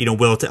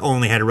 Wilt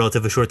only had a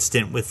relatively short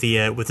stint with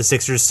the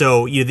Sixers.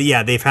 So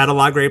they've had a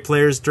lot of great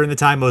players during the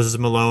time. Moses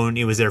Malone,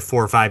 he was there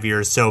 4 or 5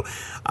 years. So,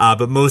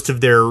 but most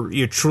of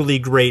their truly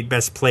great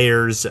best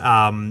players,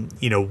 don't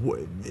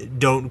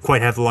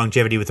quite have the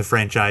longevity with the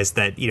franchise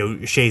that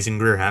Shays and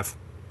Greer have.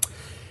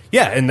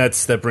 Yeah, and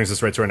that brings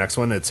us right to our next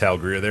one. It's Hal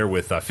Greer there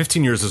with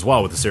 15 years as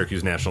well with the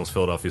Syracuse Nationals,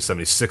 Philadelphia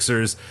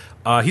 76ers.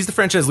 He's the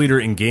franchise leader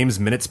in games,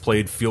 minutes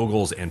played, field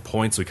goals, and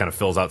points. So he kind of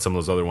fills out some of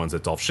those other ones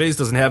that Dolph Schayes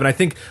doesn't have. And I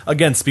think,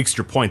 again, speaks to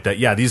your point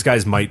that, these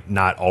guys might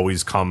not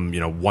always come,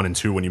 1 and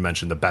 2 when you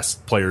mention the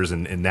best players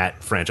in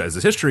that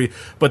franchise's history,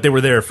 but they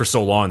were there for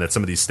so long that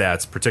some of these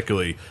stats,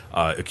 particularly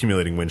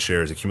accumulating win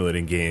shares,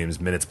 accumulating games,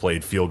 minutes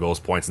played, field goals,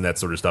 points, and that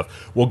sort of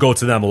stuff, will go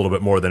to them a little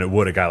bit more than it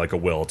would a guy like a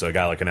Wilt, a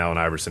guy like an Allen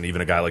Iverson,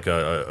 even a guy like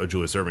a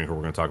Julius Erving, who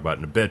we're going to talk about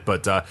in a bit.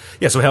 But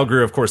so Hal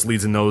Greer, of course,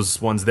 leads in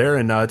those ones there,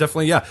 and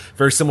definitely,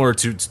 very similar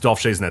to Dolph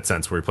Schayes in that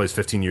sense, where he plays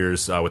 15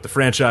 years with the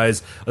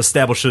franchise,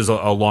 establishes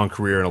a long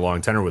career and a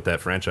long tenure with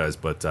that franchise.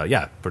 But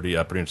pretty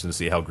interesting to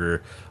see Hal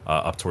Greer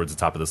up towards the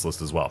top of this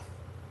list as well.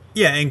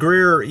 Yeah, and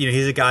Greer,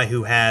 he's a guy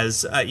who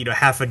has,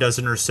 half a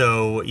dozen or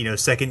so,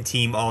 second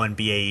team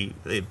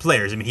All-NBA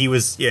players. I mean, he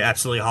was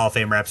absolutely a Hall of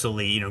Famer,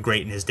 absolutely,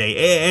 great in his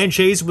day. And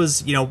Schayes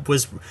was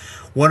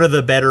one of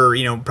the better,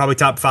 probably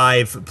top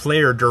 5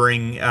 player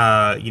during,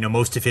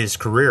 most of his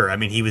career. I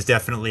mean, he was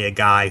definitely a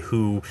guy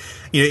who,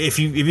 if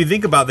you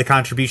think about the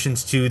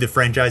contributions to the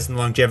franchise and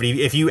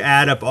longevity, if you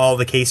add up all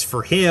the case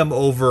for him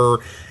over,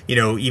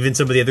 even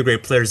some of the other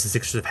great players the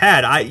Sixers have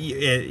had,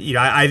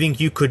 I think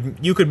you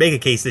could make a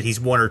case that he's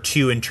 1 or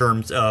 2 in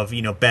terms of,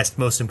 best,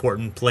 most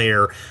important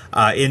player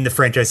in the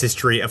franchise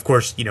history. Of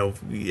course,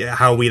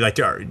 how we like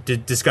to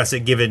discuss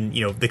it given,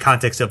 the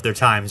context of their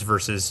times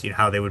versus,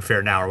 how they would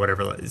fare now or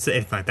whatever,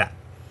 anything like that.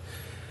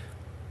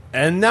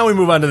 And now we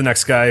move on to the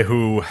next guy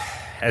who,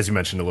 as you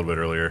mentioned a little bit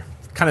earlier,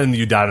 kind of in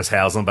the Udonis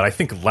Haslem, but I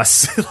think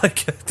less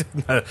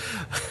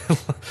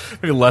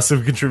maybe less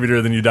of a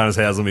contributor than Udonis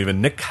Haslem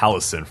even. Nick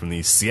Collison from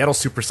the Seattle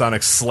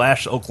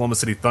Supersonics / Oklahoma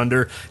City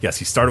Thunder. Yes,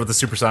 he started with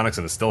the Supersonics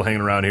and is still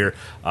hanging around here.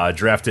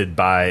 Drafted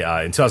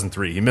by in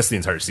 2003. He missed the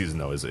entire season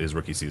though. His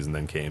rookie season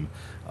then came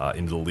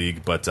into the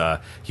league,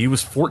 but he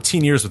was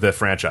 14 years with that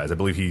franchise. I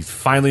believe he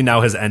finally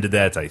now has ended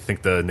that. I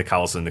think the Nick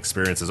Collison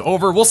experience is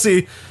over. We'll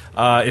see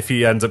if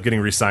he ends up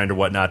getting re-signed or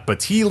whatnot,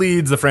 but he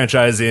leads the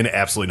franchise in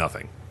absolutely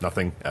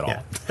nothing at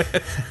all.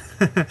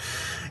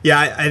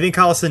 Yeah, I think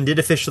Collison did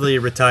officially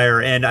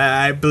retire, and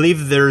I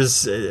believe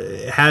there's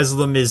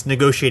Haslem is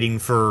negotiating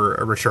for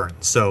a return.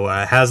 So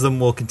Haslem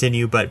will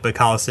continue, but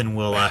Collison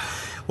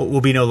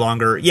will be no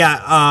longer.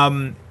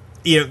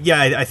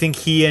 I think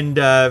he and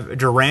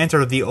Durant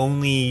are the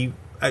only.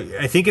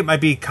 I think it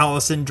might be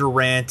Collison,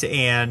 Durant,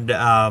 and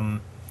I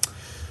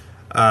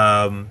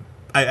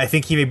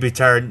think he may be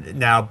retired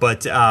now,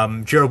 but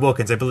Gerald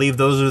Wilkins. I believe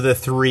those are the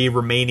 3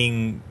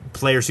 remaining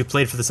players who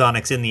played for the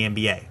Sonics in the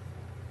NBA,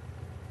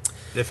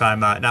 if I'm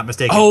not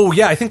mistaken. Oh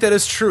yeah, I think that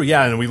is true.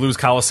 Yeah, and we lose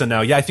Collison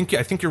now. Yeah, I think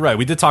you're right.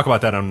 We did talk about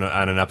that on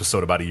an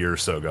episode about a year or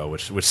so ago,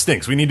 which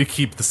stinks. We need to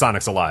keep the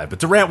Sonics alive, but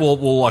Durant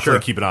will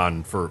actually keep it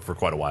on for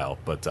quite a while.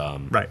 But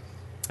right.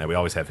 Yeah, we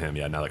always have him.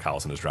 Yeah, now that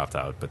Collison has dropped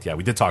out. But yeah,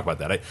 we did talk about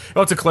that.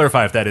 I'll have to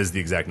clarify if that is the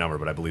exact number,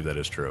 but I believe that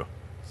is true.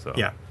 So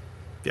yeah.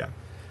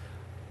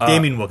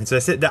 Damien Wilkins.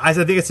 I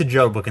think it's a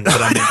Gerald Wilkins, but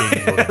I meant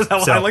Damien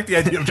Wilkins. I like the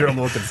idea of Gerald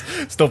Wilkins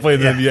still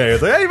playing in the NBA.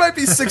 It's like, he might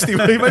be 60,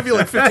 he might be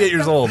like 58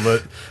 years old,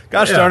 but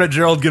gosh darn it,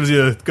 Gerald gives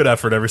you a good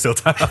effort every single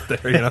time out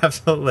there.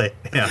 Absolutely.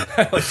 Yeah.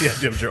 I like the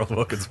idea of Gerald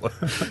Wilkins.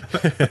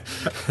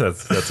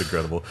 That's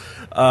incredible.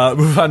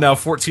 Move on now,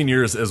 14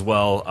 years as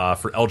well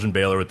for Elgin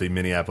Baylor with the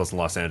Minneapolis and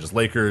Los Angeles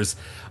Lakers.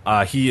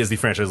 He is the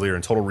franchise leader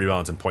in total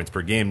rebounds and points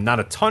per game.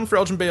 Not a ton for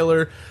Elgin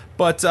Baylor,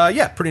 but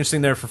pretty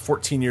interesting there for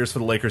 14 years for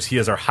the Lakers. He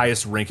is our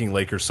highest ranking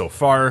Lakers so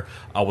far.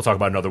 We'll talk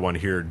about another one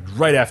here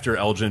right after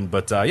Elgin,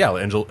 but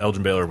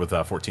Elgin Baylor with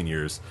 14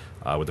 years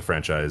with the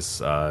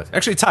franchise.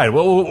 Actually tied.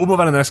 We'll move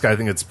on to the next guy. I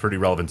think it's pretty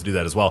relevant to do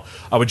that as well.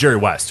 With Jerry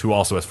West, who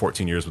also has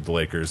 14 years with the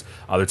Lakers.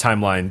 Their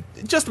timeline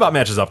just about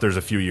matches up. There's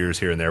a few years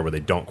here and there where they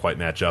don't quite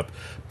match up.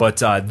 But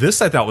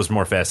this I thought was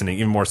more fascinating,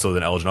 even more so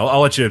than Elgin.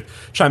 I'll let you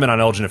chime in on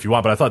Elgin if you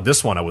want, but I thought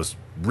this one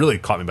really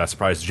caught me by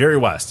surprise. Jerry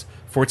West,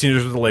 14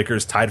 years with the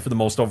Lakers, tied for the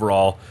most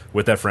overall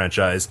with that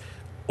franchise,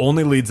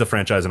 only leads the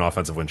franchise in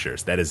offensive win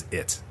shares. That is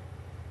it.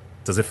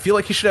 Does it feel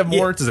like he should have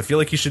more? Does it feel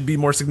like he should be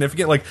more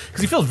significant?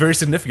 Because he feels very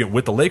significant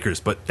with the Lakers,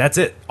 but that's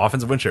it.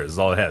 Offensive win shares is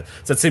all it has.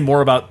 Does that say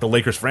more about the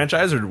Lakers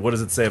franchise, or what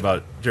does it say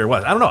about Jerry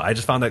West? I don't know. I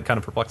just found that kind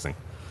of perplexing.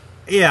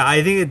 Yeah,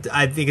 I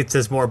think it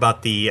says more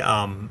about the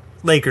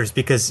Lakers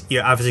because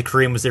obviously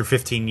Kareem was there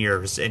 15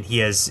 years, and he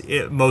has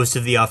most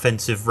of the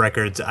offensive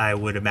records. I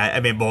would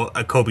imagine.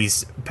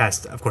 Kobe's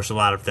passed, of course, a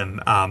lot of them,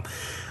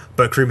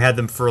 but Kareem had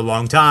them for a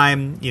long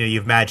time. You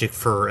have Magic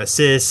for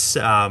assists.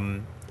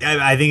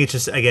 I think it's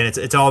just, again,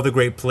 it's all the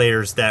great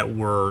players that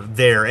were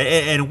there,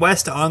 and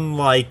West,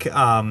 unlike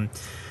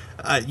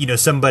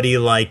somebody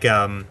like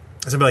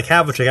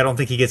Havlicek, I don't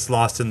think he gets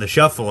lost in the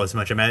shuffle as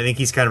much. I mean, I think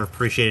he's kind of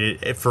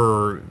appreciated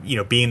for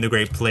being the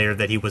great player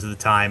that he was at the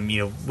time.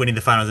 Winning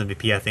the Finals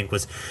MVP, I think,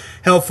 was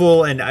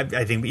helpful, and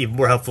I think even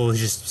more helpful is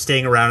just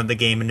staying around in the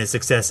game, and his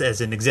success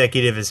as an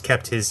executive has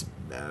kept his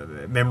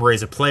memory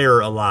as a player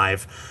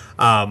alive.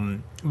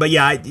 But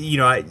yeah,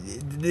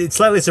 it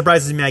slightly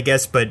surprises me, I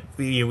guess. But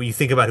when you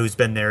think about who's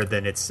been there,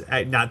 then it's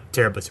not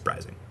terribly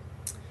surprising.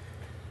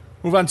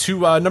 Move on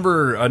to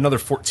another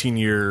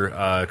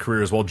 14-year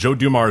career as well. Joe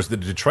Dumars, the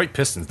Detroit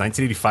Pistons,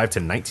 1985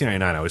 to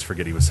 1999. I always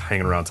forget he was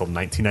hanging around until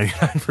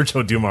 1999 for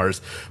Joe Dumars.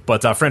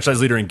 But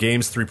franchise leader in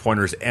games,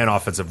 three-pointers, and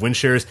offensive win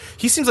shares.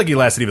 He seems like he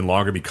lasted even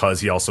longer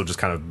because he also just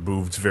kind of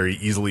moved very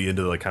easily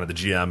into kind of the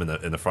GM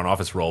and the front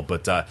office role.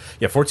 But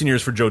 14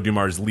 years for Joe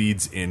Dumars,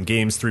 leads in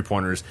games,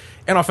 three-pointers,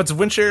 and offensive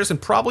win shares,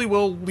 and probably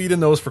will lead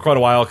in those for quite a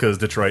while because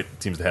Detroit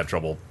seems to have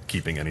trouble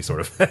keeping any sort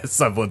of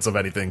semblance of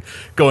anything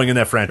going in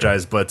that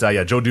franchise. But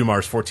Joe Dumars,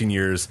 14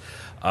 years.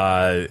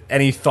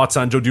 Any thoughts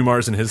on Joe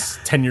Dumars and his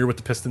tenure with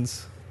the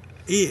Pistons?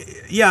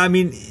 Yeah, I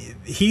mean,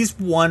 he's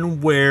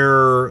one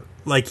where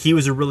he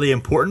was a really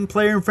important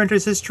player in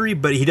franchise history,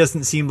 but he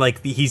doesn't seem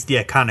like he's the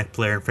iconic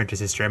player in franchise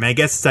history. I mean, I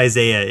guess it's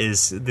Isaiah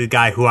is the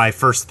guy who I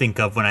first think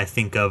of when I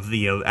think of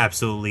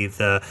absolutely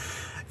the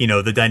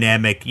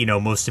dynamic,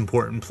 most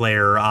important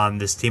player on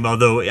this team.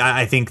 Although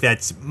I think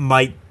that's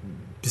might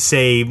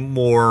say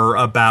more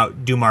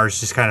about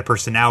Dumars just kind of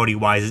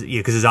personality-wise,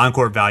 because his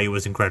on-court value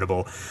was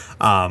incredible.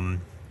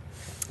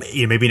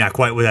 Maybe not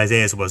quite what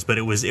Isaiah's was, but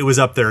it was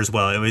up there as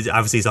well. It was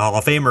obviously he's a Hall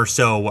of Famer,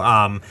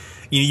 so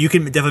you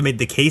can definitely make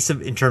the case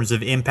in terms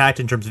of impact,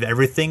 in terms of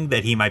everything,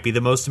 that he might be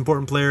the most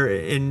important player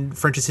in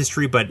franchise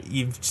history. But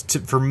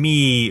for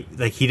me,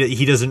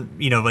 he doesn't,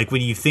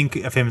 when you think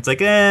of him, it's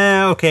like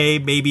okay,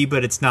 maybe,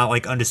 but it's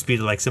not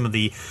undisputed like some of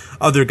the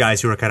other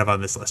guys who are kind of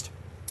on this list.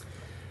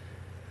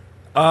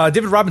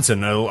 David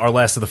Robinson, our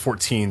last of the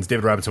 14s.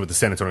 David Robinson with the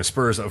San Antonio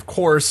Spurs, of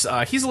course.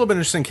 He's a little bit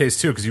interesting case,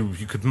 too, because you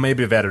could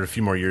maybe have added a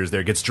few more years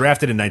there. Gets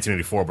drafted in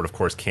 1984, but of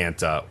course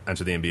can't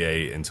enter the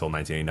NBA until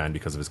 1989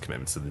 because of his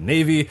commitments to the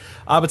Navy.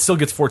 But still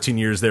gets 14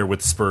 years there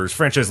with the Spurs.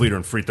 Franchise leader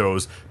in free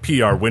throws,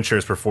 PR, win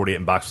shares per 48,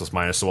 and box plus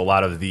minus. So a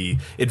lot of the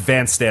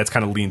advanced stats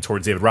kind of lean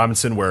towards David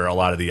Robinson, where a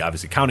lot of the,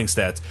 obviously, counting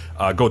stats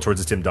go towards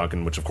the Tim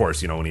Duncan, which, of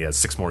course, when he has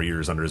 6 more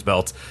years under his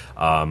belt,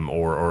 5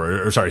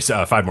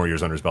 more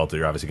years under his belt,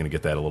 you're obviously going to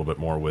get that a little bit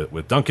more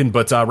with Duncan.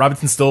 But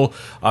Robinson still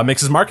makes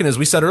his mark, and as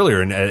we said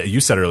earlier, and you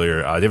said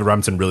earlier, David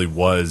Robinson really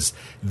was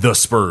the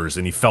Spurs,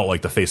 and he felt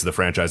like the face of the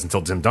franchise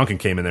until Tim Duncan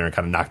came in there and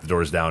kind of knocked the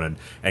doors down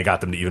and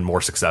got them to even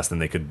more success than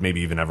they could maybe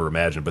even ever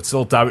imagine. But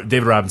still,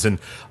 David Robinson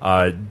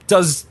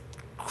does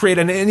create,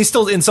 and he's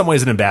still in some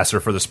ways an ambassador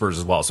for the Spurs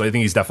as well. So I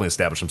think he's definitely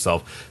established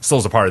himself. Still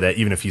is a part of that,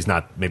 even if he's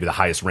not maybe the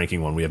highest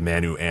ranking one. We have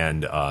Manu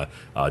and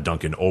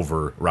Duncan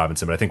over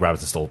Robinson, but I think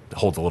Robinson still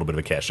holds a little bit of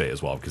a cachet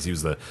as well because he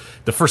was the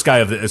first guy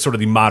of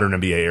the modern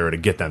NBA era to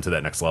get them to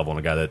that next level, and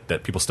a guy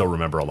that people still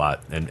remember a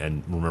lot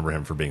and remember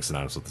him for being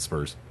synonymous with the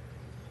Spurs.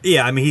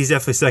 Yeah, I mean, he's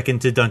definitely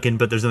second to Duncan,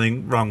 but there's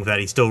nothing wrong with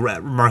that. He's still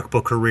a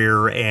remarkable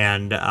career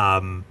and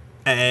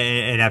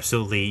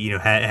absolutely,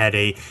 had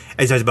a,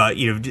 as I was about,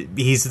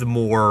 he's the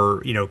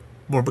more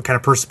kind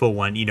of personable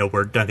one,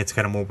 where Duncan's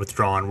kind of more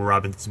withdrawn, where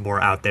Robinson's more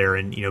out there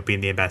and,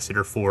 being the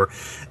ambassador for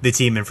the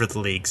team and for the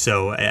league.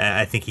 So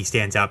I think he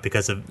stands out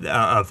because of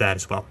that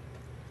as well.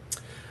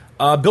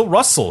 Bill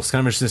Russell, it's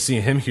kind of interesting to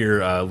see him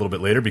here a little bit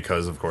later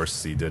because, of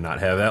course, he did not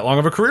have that long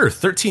of a career.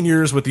 13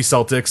 years with the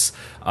Celtics,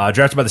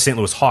 drafted by the St.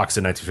 Louis Hawks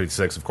in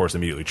 1956, of course,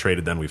 immediately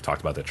traded them. We've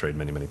talked about that trade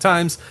many, many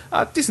times.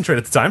 Decent trade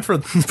at the time for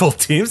both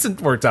teams.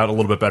 It worked out a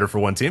little bit better for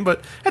one team,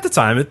 but at the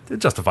time, a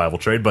justifiable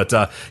trade. But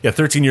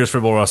 13 years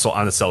for Bill Russell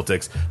on the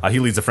Celtics.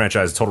 He leads the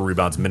franchise total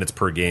rebounds, minutes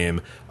per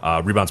game,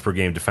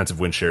 defensive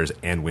win shares,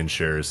 and win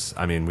shares.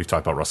 I mean, we've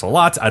talked about Russell a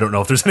lot. I don't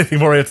know if there's anything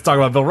more we have to talk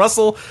about Bill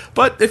Russell,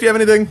 but if you have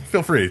anything,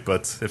 feel free.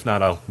 But if not,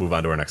 I'll move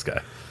on to our next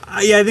guy.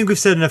 I think we've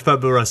said enough about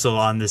Bill Russell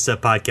on this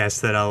podcast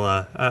that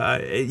I'll.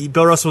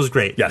 Bill Russell was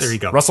great. Yes, there you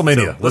go.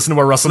 WrestleMania. Listen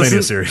to our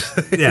WrestleMania series.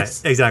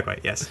 Yes, exactly.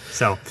 Yes.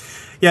 So,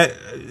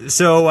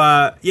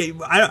 so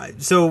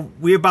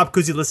we have Bob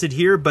Cousy listed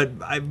here, but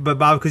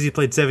Bob Cousy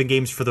played 7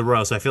 games for the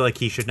Royals, so I feel like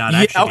he should not.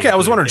 Actually okay, I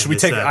was wondering, should we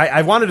take?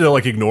 I wanted to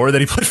ignore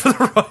that he played for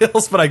the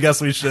Royals, but I guess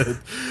we should.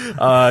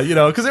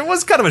 Because it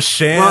was kind of a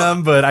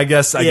sham, but I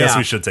guess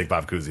we should take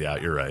Bob Cousy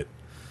out. You're right.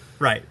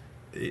 Right.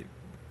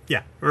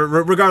 Yeah.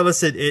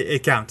 Regardless,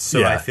 it counts.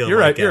 So I feel you're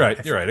right. You're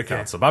right. It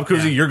counts. So Bob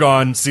Cousy, you're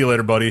gone. See you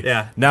later, buddy.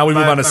 Yeah. Now we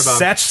move on to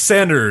Satch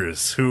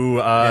Sanders, who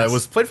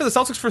was played for the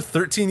Celtics for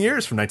 13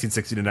 years, from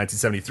 1960 to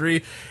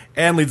 1973,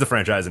 and leads the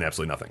franchise in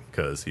absolutely nothing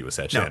because he was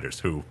Satch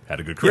Sanders, who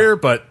had a good career,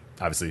 but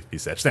obviously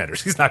he's Satch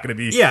Sanders. He's not going to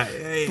be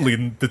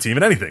leading the team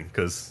in anything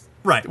because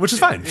Right. Which is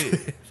fine.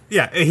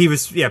 Yeah, he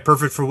was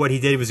perfect for what he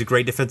did. He was a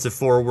great defensive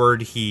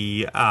forward.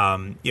 He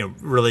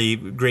really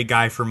great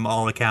guy from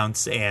all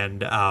accounts,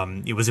 and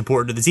it was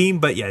important to the team.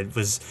 But yeah, it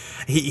was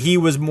he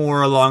was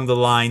more along the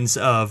lines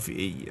of,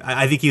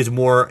 I think he was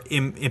more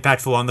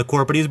impactful on the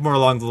court, but he was more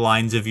along the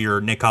lines of your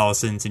Nick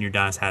Collisons and your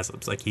Donis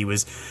Haslems. Like he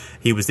was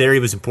there. He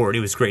was important.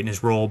 He was great in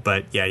his role,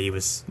 but yeah, he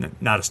was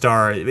not a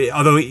star.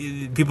 Although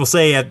people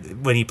say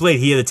when he played,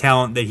 he had the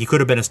talent that he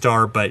could have been a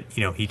star, but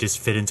he just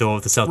fit into all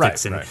with the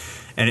Celtics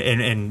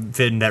and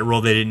fit in that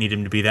role. They didn't need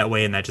him to be that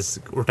way, and that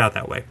just worked out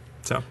that way.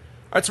 So, all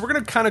right, so we're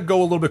going to kind of go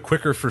a little bit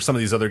quicker for some of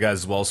these other guys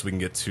as well, so we can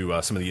get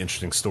to some of the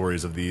interesting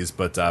stories of these.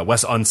 But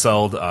Wes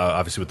Unseld,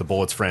 obviously with the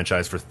Bullets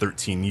franchise for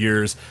 13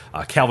 years.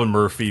 Calvin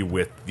Murphy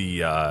with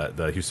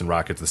the Houston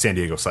Rockets, the San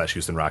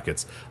Diego/Houston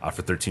Rockets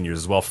for 13 years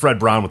as well. Fred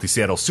Brown with the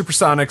Seattle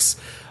SuperSonics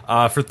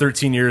for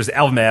 13 years.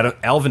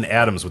 Alvin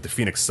Adams with the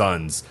Phoenix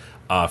Suns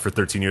for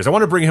 13 years. I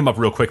want to bring him up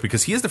real quick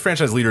because he is the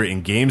franchise leader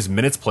in games,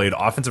 minutes played,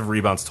 offensive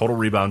rebounds, total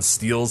rebounds,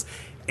 steals,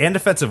 and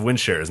defensive win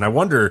shares. And I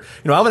wonder,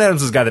 Alvin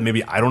Adams is a guy that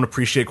maybe I don't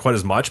appreciate quite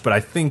as much, but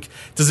I think,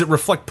 does it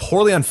reflect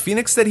poorly on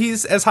Phoenix that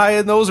he's as high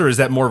in those, or is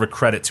that more of a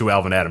credit to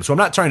Alvin Adams? So I'm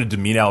not trying to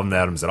demean Alvin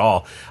Adams at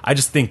all. I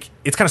just think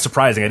it's kind of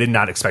surprising. I did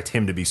not expect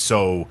him to be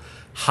so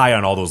high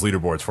on all those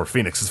leaderboards for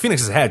Phoenix, because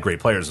Phoenix has had great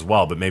players as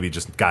well, but maybe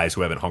just guys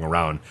who haven't hung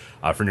around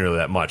for nearly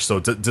that much.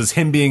 So does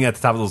him being at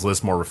the top of those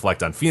lists more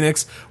reflect on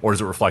Phoenix, or does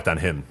it reflect on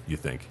him, you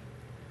think?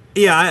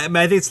 Yeah, I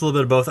think it's a little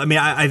bit of both. I mean,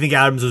 I think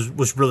Adams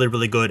was really,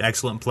 really good,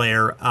 excellent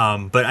player.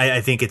 But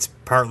I think it's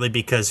partly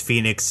because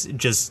Phoenix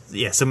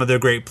some of their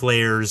great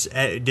players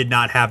did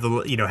not have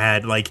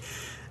had like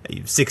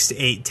 6 to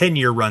 8,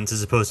 10-year runs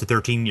as opposed to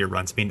 13-year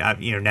runs. I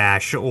mean,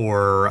 Nash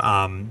or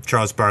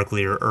Charles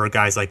Barkley or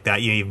guys like that.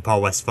 Even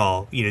Paul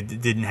Westphal,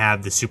 didn't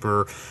have the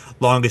super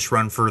longest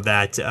run for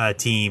that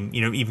team.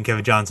 Even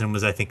Kevin Johnson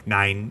was, I think,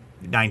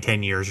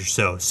 9-10 years or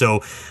so.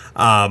 So,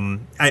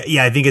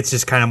 I think it's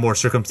just kind of more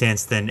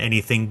circumstance than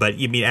anything. But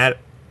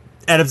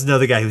Adams is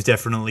another guy who's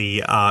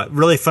definitely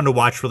really fun to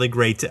watch, really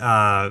great,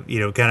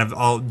 kind of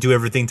all do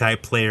everything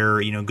type player,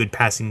 good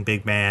passing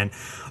big man,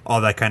 all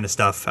that kind of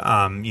stuff.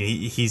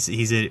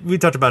 We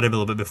talked about him a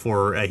little bit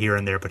before here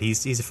and there, but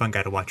he's a fun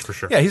guy to watch for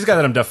sure. Yeah, he's a guy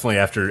that I'm definitely,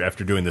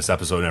 after doing this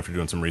episode and after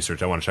doing some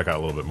research, I want to check out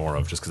a little bit more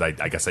of, just because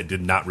I guess I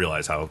did not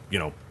realize how,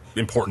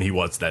 important he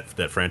was to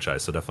that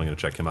franchise, so definitely going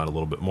to check him out a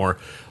little bit more.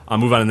 I'll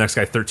move on to the next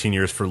guy, 13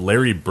 years for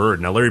Larry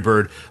Bird. Now, Larry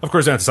Bird, of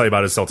course, I don't have to tell you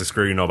about his Celtics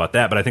career, you know about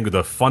that, but I think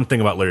the fun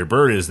thing about Larry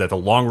Bird is that the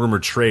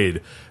long-rumored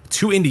trade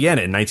to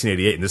Indiana in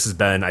 1988, and this has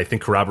been, I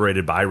think,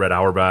 corroborated by Red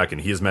Auerbach,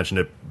 and he has mentioned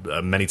it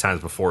many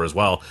times before as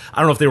well. I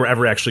don't know if they were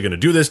ever actually going to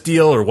do this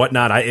deal or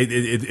whatnot.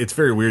 It's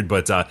very weird,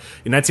 but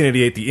in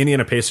 1988, the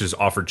Indiana Pacers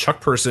offered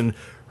Chuck Person,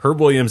 Herb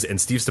Williams,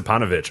 and Steve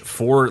Stepanovich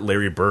for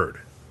Larry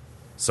Bird.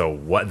 So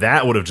what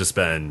that would have just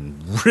been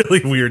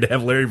really weird to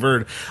have Larry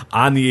Bird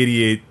on the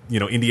 88,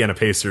 Indiana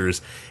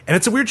Pacers. And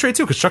it's a weird trade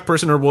too, because Chuck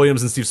Person, Herb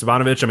Williams, and Steve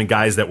Stepanovich,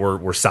 guys that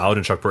were solid,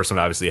 and Chuck Person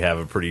obviously have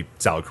a pretty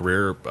solid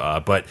career.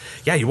 But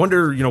yeah, you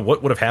wonder,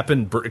 what would have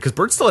happened, because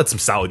Bird still had some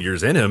solid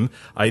years in him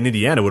in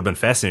Indiana. It would have been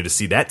fascinating to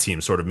see that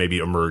team sort of maybe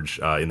emerge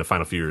in the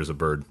final few years of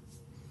Bird.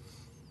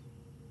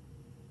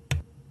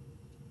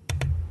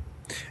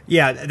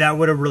 Yeah, that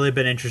would have really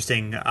been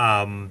interesting.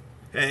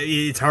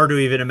 It's hard to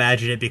even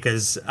imagine it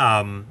because,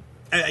 the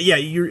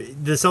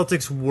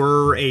Celtics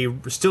were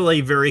still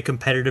a very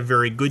competitive,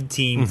 very good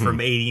team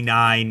from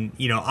 '89,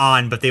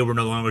 on, but they were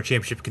no longer a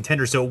championship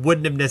contender. So it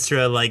wouldn't have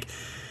necessarily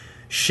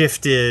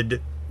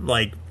shifted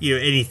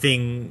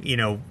anything,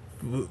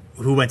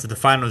 who went to the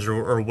finals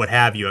or what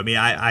have you. I mean,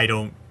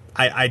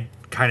 I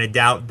kind of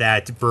doubt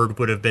that Bird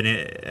would have been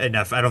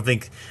enough. I don't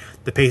think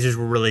the Pacers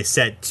were really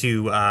set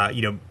to,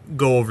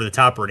 go over the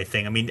top or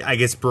anything. I mean, I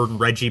guess Bird and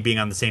Reggie being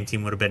on the same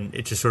team would have been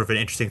just sort of an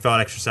interesting thought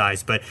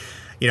exercise. But,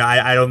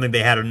 I don't think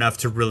they had enough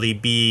to really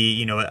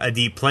be, a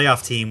deep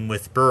playoff team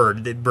with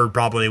Bird. Bird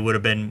probably would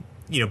have been,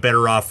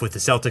 better off with the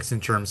Celtics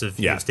in terms of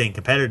staying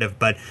competitive.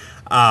 But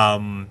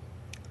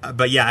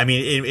yeah, I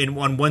mean, in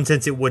one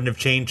sense, it wouldn't have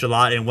changed a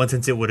lot. In one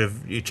sense, it would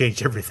have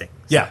changed everything.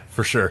 So. Yeah,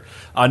 for sure.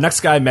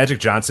 Next guy,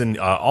 Magic Johnson,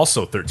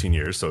 also 13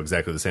 years, so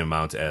exactly the same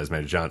amount as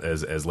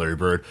as Larry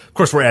Bird. Of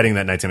course, we're adding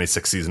that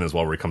 1986 season as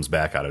well, where he comes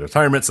back out of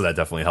retirement, so that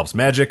definitely helps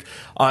Magic.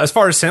 As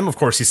far as him, of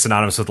course, he's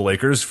synonymous with the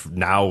Lakers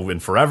now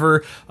and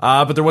forever.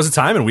 But there was a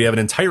time, and we have an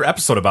entire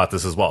episode about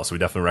this as well, so we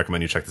definitely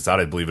recommend you check this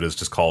out. I believe it is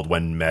just called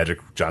When Magic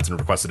Johnson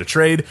Requested a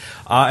Trade.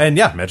 And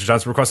yeah, Magic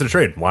Johnson requested a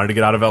trade. Wanted to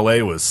get out of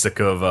LA, was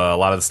sick of a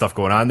lot of the stuff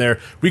going on there.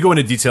 We go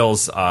into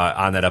details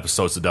on that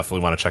episode, so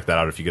definitely want to check that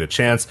out if you get a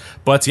chance.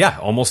 But yeah,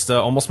 almost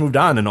moved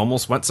on and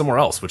almost went somewhere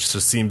else, which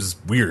just seems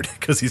weird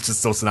because he's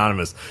just so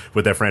synonymous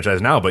with that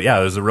franchise now. But yeah,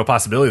 there's a real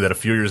possibility that a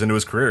few years into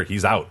his career,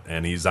 he's out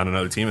and he's on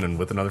another team and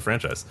with another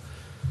franchise.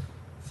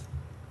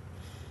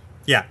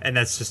 Yeah, and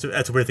that's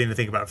a weird thing to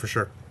think about for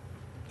sure.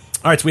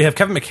 All right, so we have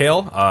Kevin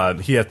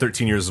McHale. He had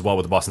 13 years as well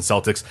with the Boston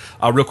Celtics.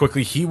 Real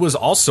quickly, he was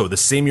also the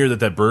same year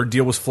that Bird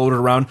deal was floated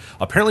around.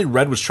 Apparently,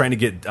 Red was trying to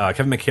get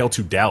Kevin McHale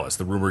to Dallas.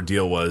 The rumored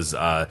deal was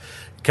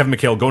Kevin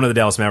McHale going to the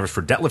Dallas Mavericks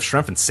for Detlef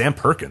Schrempf and Sam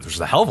Perkins, which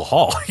is a hell of a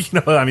haul.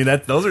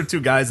 Those are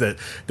two guys that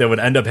would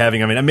end up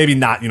having, maybe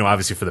not,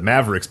 obviously for the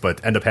Mavericks,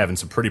 but end up having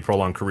some pretty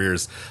prolonged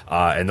careers.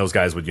 And those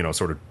guys would,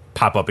 sort of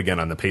pop up again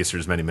on the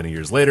Pacers many, many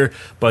years later.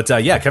 But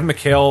Kevin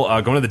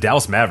McHale going to the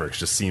Dallas Mavericks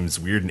just seems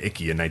weird and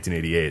icky in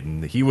 1988.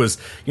 And he was,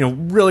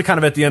 really kind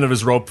of at the end of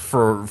his rope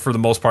for the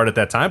most part at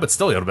that time. But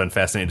still, it would have been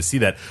fascinating to see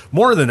that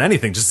more than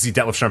anything, just to see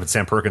Detlef Schrempf and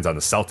Sam Perkins on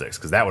the Celtics,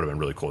 because that would have been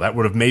really cool. That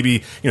would have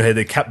maybe, had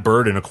they kept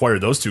Bird and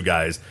acquired those two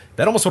guys,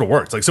 that almost would have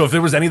worked. So if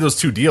there was any of those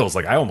two deals,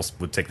 I almost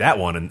would take that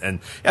one. And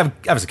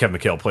obviously Kevin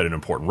McHale played an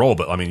important role,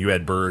 but you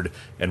had Bird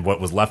and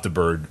what was left of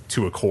Bird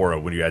to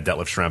Okora when you had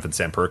Detlef Schrempf and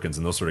Sam Perkins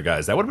and those sort of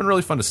guys. That would have been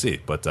really fun to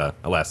see, but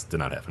alas, did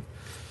not happen.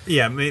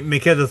 Yeah,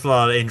 McHale with a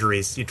lot of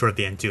injuries toward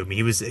the end too.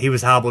 He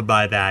was hobbled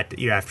by that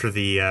after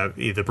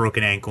the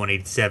broken ankle in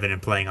 '87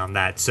 and playing on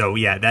that. So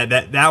yeah,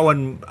 that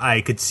one I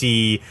could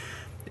see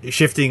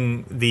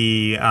shifting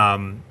the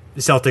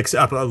Celtics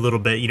up a little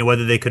bit.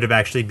 Whether they could have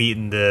actually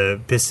beaten the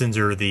Pistons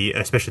or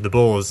especially the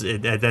Bulls.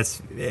 That's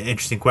an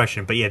interesting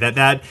question. But yeah,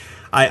 that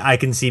I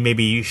can see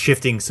maybe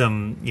shifting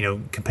some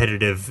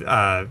competitive,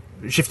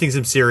 shifting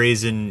some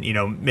series and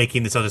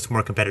making the Celtics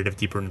more competitive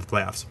deeper into the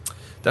playoffs.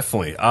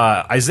 Definitely.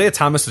 Isaiah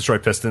Thomas,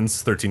 Detroit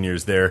Pistons, 13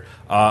 years there.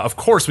 Of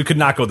course, we could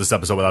not go this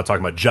episode without talking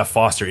about Jeff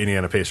Foster,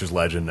 Indiana Pacers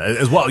legend,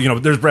 as well.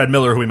 There's Brad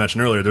Miller, who we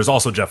mentioned earlier. There's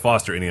also Jeff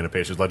Foster, Indiana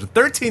Pacers legend.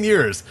 13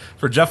 years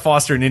for Jeff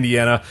Foster in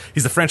Indiana.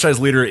 He's the franchise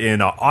leader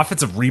in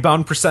offensive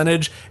rebound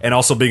percentage and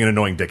also being an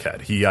annoying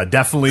dickhead. He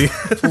definitely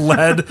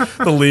led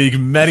the league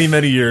many,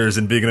 many years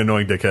in being an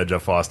annoying dickhead,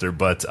 Jeff Foster.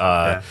 But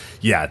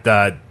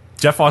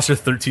Jeff Foster,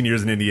 13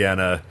 years in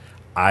Indiana.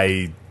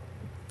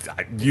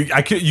 You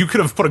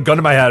could have put a gun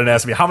to my head and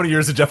asked me how many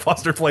years did Jeff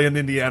Foster play in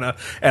Indiana,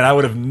 and I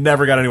would have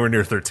never got anywhere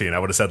near 13. I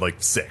would have said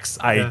 6.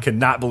 I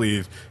cannot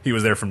believe he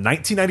was there from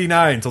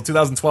 1999 until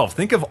 2012.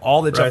 Think of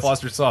all that Jeff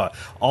Foster saw,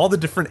 all the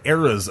different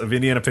eras of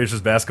Indiana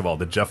Pacers basketball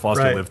that Jeff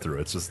Foster lived through.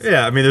 It's just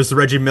there's the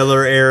Reggie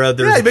Miller era.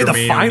 There's he made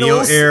the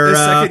finals era. His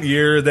second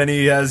year. Then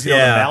he has the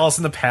Malice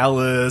in the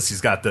Palace.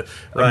 He's got the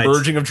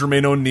emerging of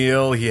Jermaine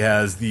O'Neal. He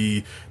has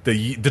the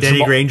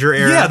Danny Granger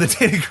era. Yeah, the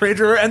Danny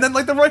Granger era, and then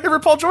the Roy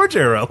Hibbert, Paul George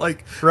era.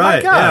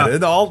 My God,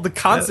 and all the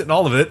constant and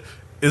all of it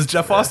is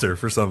Jeff Foster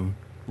for some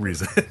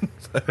reason.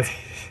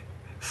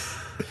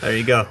 There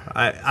you go.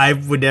 I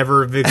would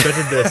never have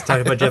expected this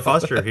talking about Jeff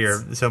Foster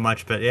here so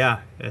much, but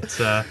it's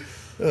God,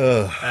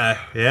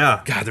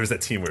 there was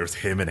that team where it was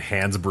him and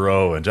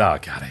Hansbrough, and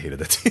God, I hated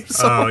that team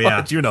so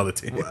much. You know the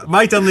team.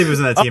 Mike Dunleavy was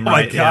in that team,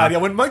 right? Oh my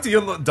God, when Mike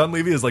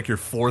Dunleavy is your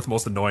fourth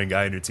most annoying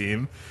guy in your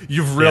team,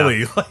 you've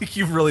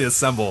really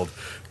assembled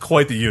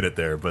quite the unit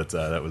there. But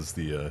that was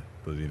the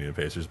Indiana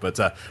Pacers. But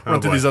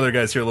run through these other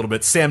guys here a little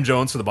bit. Sam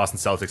Jones for the Boston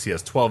Celtics. He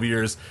has 12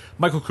 years.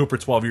 Michael Cooper,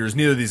 12 years.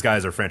 Neither of these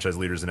guys are franchise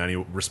leaders in any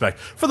respect.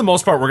 For the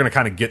most part, we're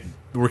kind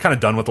of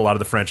done with a lot of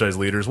the franchise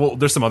leaders. Well,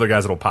 there's some other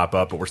guys that will pop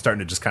up, but we're starting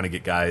to just kind of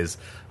get guys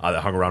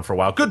that hung around for a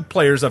while. Good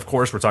players, of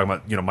course. We're talking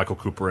about Michael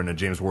Cooper and a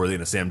James Worthy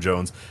and a Sam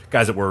Jones,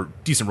 guys that were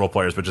decent role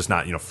players, but just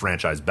not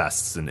franchise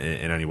bests in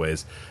any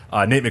ways.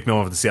 Nate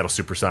McMillan with the Seattle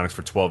Supersonics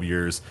for 12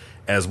 years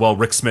as well.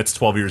 Rick Smits,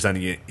 12 years on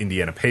the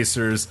Indiana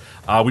Pacers.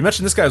 We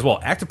mentioned this guy as well.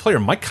 Active player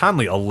Mike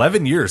Conley,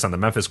 11 years on the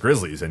Memphis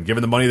Grizzlies. And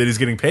given the money that he's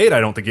getting paid, I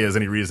don't think he has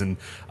any reason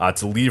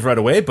to leave right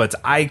away. But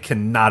I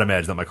cannot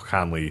imagine that Michael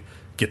Conley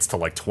gets to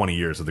 20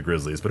 years with the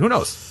Grizzlies. But who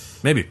knows?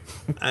 Maybe.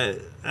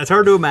 It's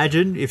hard to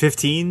imagine.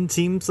 15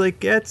 seems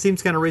it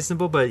seems kind of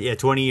reasonable. But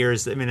 20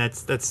 years,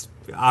 that's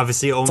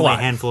obviously only a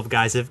handful of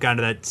guys have gotten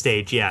to that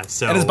stage. Yeah.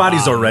 So and his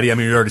body's already.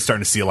 You're already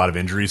starting to see a lot of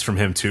injuries from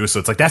him too. So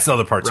it's that's the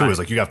other part too. Is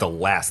you have to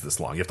last this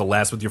long. You have to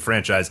last with your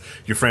franchise.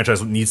 Your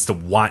franchise needs to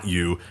want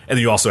you, and then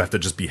you also have to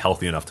just be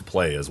healthy enough to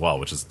play as well,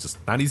 which is just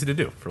not easy to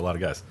do for a lot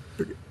of guys.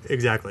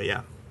 Exactly.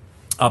 Yeah.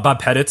 Bob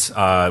Pettit,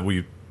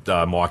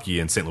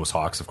 Milwaukee and St. Louis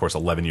Hawks, of course,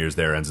 11 years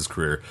there, ends his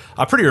career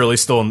pretty early,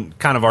 still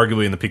kind of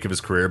arguably in the peak of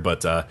his career,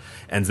 but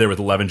ends there with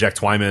 11. Jack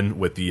Twyman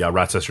with the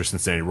Rochester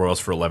Cincinnati Royals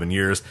for 11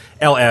 years.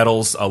 Al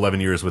Adels,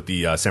 11 years with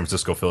the San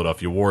Francisco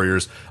Philadelphia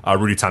Warriors.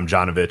 Rudy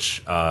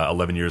Tomjanovich,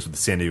 11 years with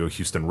the San Diego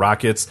Houston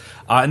Rockets.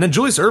 And then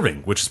Julius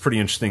Erving, which is pretty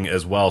interesting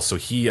as well. So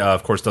he,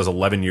 of course, does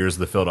 11 years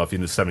with the Philadelphia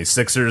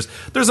 76ers.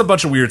 There's a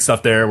bunch of weird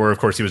stuff there where, of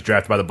course, he was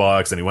drafted by the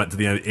Bucks and he went to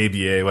the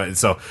ABA,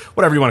 so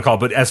whatever you want to call it.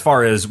 But as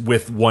far as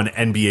with one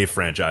NBA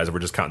franchise, we're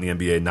just counting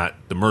the NBA, not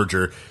the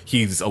merger.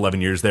 He's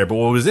 11 years there. But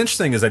what was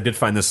interesting is I did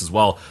find this as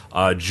well.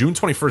 June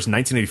 21st,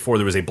 1984,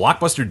 there was a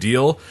blockbuster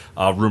deal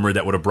rumored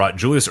that would have brought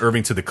Julius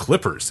Erving to the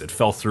Clippers. It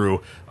fell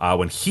through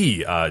when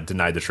he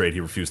denied the trade. He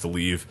refused to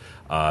leave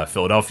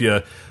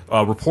Philadelphia.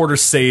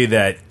 Reporters say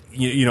that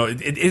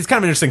it's kind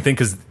of an interesting thing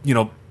because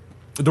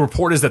the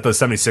report is that the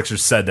 76ers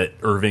said that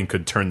Irving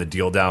could turn the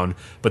deal down,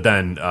 but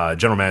then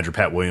general manager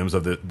Pat Williams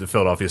of the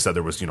Philadelphia said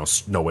there was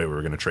no way we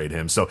were going to trade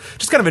him. So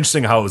just kind of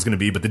interesting how it was going to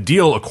be. But the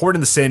deal, according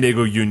to the San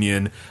Diego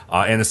Union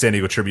and the San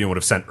Diego Tribune, would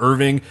have sent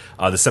Irving,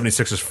 the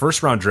 76ers'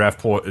 first-round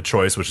draft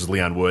choice, which is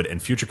Leon Wood,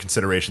 and future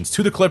considerations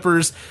to the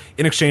Clippers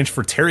in exchange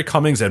for Terry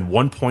Cummings and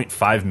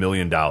 $1.5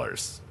 million.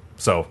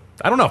 So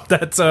I don't know.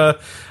 That's I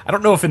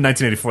don't know if in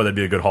 1984 that'd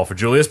be a good haul for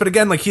Julius. But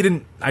again, like he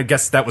didn't. I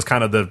guess that was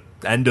kind of the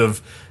end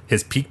of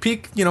his peak,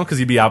 because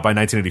he'd be out by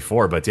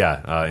 1984. But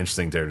yeah,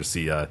 interesting there to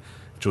see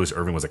Julius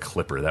Irving was a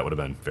Clipper. That would have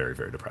been very,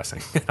 very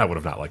depressing. I would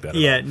have not liked that.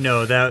 At all.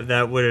 No,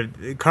 that would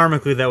have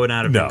karmically that would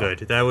not have been good.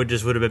 That would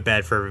have been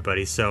bad for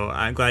everybody. So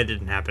I'm glad it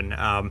didn't happen.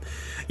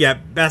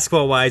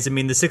 Basketball wise, I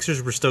mean the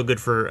Sixers were still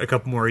good for a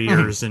couple more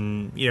years,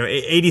 and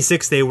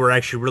 86 they were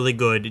actually really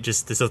good.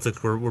 Just the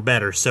Celtics were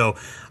better. So.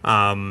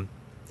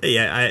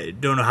 I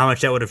don't know how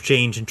much that would have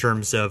changed in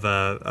terms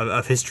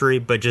of history,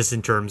 but just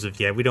in terms of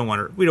we don't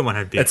want to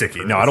have to be. That's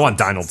icky. No, I don't want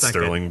Donald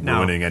Sterling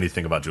ruining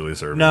anything about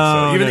Julius Irving.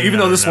 No, so even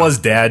though this was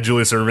dad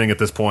Julius Irving at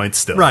this point,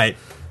 still right.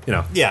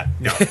 No, we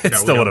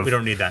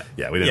don't need that.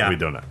 Yeah, we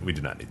do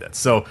not need that.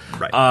 So,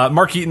 right.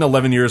 Mark Eaton,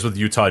 11 years with the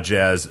Utah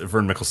Jazz.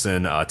 Vern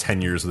Mickelson,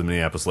 10 years with the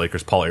Minneapolis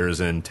Lakers. Paul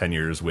Arizin, 10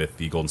 years with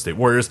the Golden State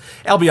Warriors.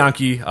 Al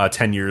Bianchi,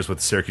 10 years with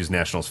the Syracuse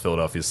Nationals,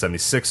 Philadelphia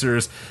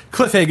 76ers.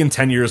 Cliff Hagan,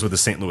 10 years with the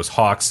St. Louis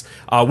Hawks.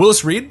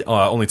 Willis Reed,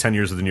 only 10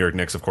 years with the New York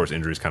Knicks. Of course,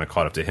 injuries kind of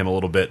caught up to him a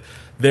little bit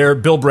there.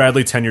 Bill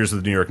Bradley, 10 years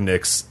with the New York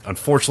Knicks.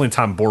 Unfortunately,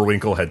 Tom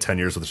Borwinkle had 10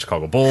 years with the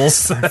Chicago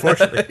Bulls.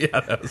 Unfortunately.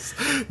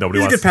 Nobody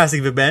He's a good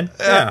passing big man.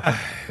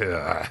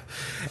 Yeah.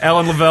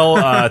 Alan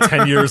Lavelle,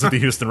 10 years with the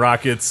Houston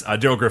Rockets.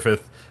 Joe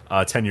Griffith,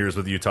 10 years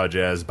with the Utah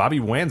Jazz. Bobby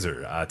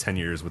Wanzer, 10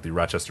 years with the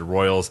Rochester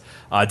Royals.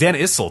 Dan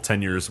Issel,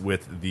 10 years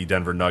with the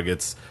Denver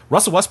Nuggets.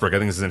 Russell Westbrook, I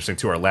think this is interesting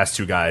too. Our last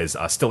two guys,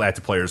 still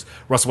active players.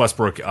 Russell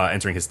Westbrook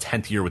entering his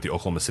 10th year with the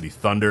Oklahoma City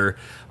Thunder.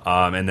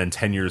 And then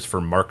 10 years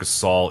for Marc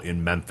Gasol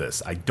in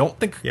Memphis. I don't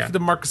think the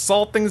Marc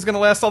Gasol thing is going to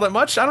last all that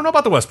much. I don't know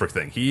about the Westbrook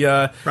thing.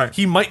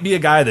 He might be a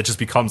guy that just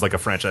becomes like a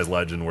franchise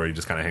legend where he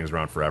just kind of hangs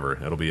around forever.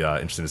 It'll be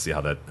interesting to see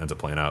how that ends up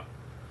playing out.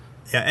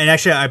 Yeah, and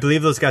actually, I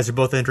believe those guys are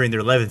both entering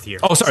their 11th year.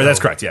 Oh, sorry, that's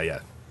correct. Yeah.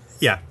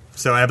 Yeah,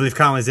 so I believe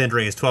Conley's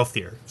entering his 12th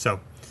year. So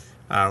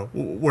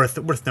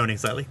worth noting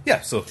slightly.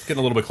 Yeah, so getting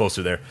a little bit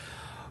closer there.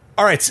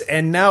 All right,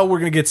 and now we're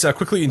going to get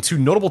quickly into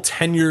notable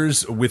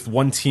tenures with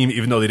one team,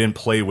 even though they didn't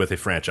play with a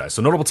franchise.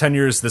 So notable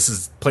tenures, this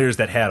is players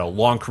that had a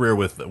long career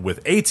with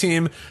a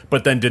team,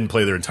 but then didn't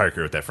play their entire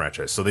career with that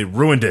franchise. So they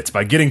ruined it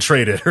by getting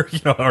traded, or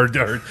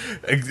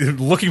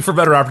looking for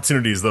better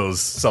opportunities. Those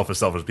selfish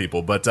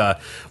people. But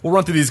we'll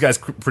run through these guys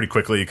pretty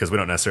quickly because we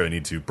don't necessarily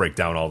need to break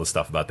down all the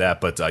stuff about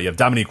that. But you have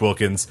Dominique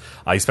Wilkins.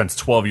 He spent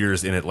 12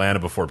 years in Atlanta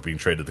before being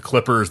traded to the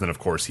Clippers. Then, of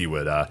course, he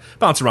would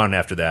bounce around. And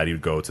after that, he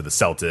would go to the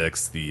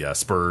Celtics, the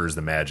Spurs,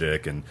 the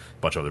Magic, and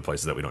a bunch of other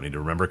places that we don't need to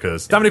remember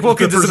because Dominique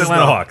Wilkins is an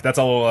Atlanta Hawk. That's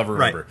all we'll ever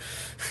remember. Right.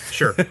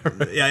 Sure.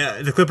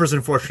 Yeah, the Clippers,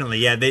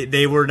 unfortunately,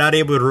 they were not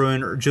able to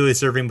ruin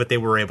Julius Irving, but they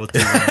were able to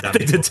ruin Dominique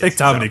They did take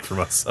Dominique from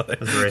us. So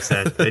that's very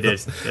sad. They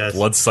did. Yes.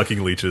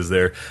 Blood-sucking leeches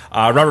there.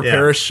 Robert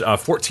Parrish,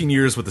 14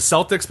 years with the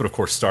Celtics, but of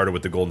course started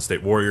with the Golden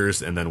State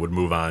Warriors and then would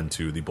move on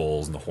to the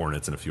Bulls and the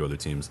Hornets and a few other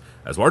teams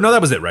as well. No,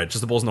 that was it, right?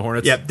 Just the Bulls and the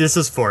Hornets? Yep, this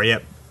is 4.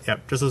 Yep,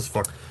 just those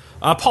 4.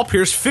 Paul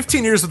Pierce,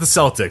 15 years with the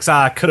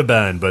Celtics. Could have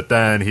been, but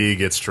then he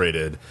gets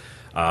traded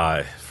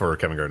for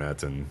Kevin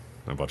Garnett and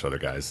a bunch of other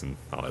guys and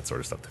all that sort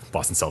of stuff. The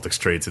Boston Celtics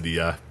trade to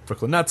the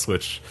Brooklyn Nets,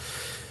 which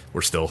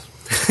we're still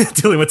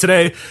dealing with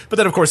today. But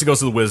then, of course, he goes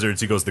to the Wizards.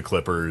 He goes to the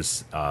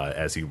Clippers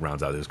as he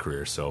rounds out his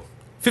career. So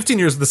 15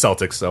 years with the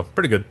Celtics, so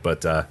pretty good,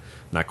 but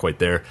not quite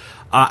there.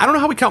 I don't know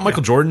how we count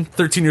Michael Jordan.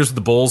 13 years with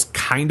the Bulls,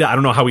 kind of. I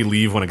don't know how we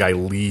leave when a guy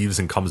leaves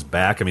and comes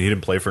back. I mean, he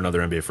didn't play for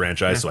another NBA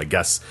franchise, so I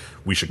guess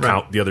we should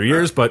count the other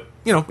years. But,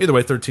 either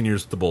way, 13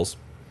 years with the Bulls.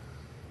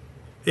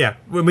 Yeah,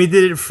 when we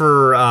did it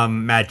for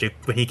Magic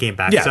when he came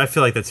back, so I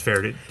feel like that's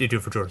fair to do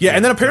for Jordan. Yeah,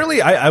 and then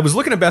apparently I was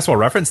looking at Basketball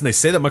Reference, and they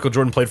say that Michael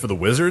Jordan played for the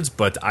Wizards,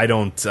 but I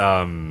don't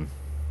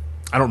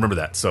remember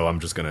that, so I'm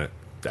just going to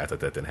that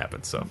didn't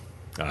happen, so...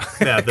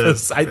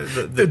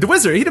 the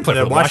Wizard. He didn't play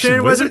for the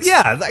Washington Wizards.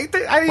 Yeah,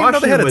 I know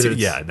they had a team.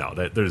 Yeah, no,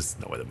 there's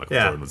no way that Michael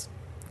Jordan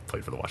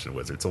played for the Washington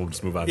Wizards. So we'll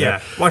just move on.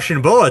 Yeah,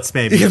 Washington Bullets,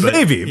 maybe. But,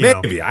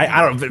 maybe.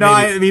 I don't.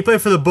 No, he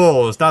played for the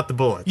Bulls, not the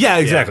Bullets. Yeah,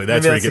 exactly.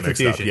 That's where you get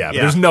mixed up. Yeah, but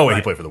there's no way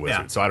he played for the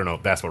Wizards. So I don't know.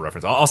 Basketball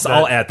Reference.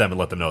 I'll add them and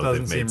let them know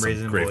that they've made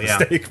some great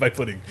mistake by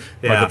putting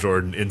Michael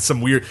Jordan in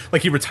some weird.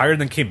 Like he retired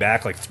and then came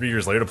back like 3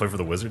 years later to play for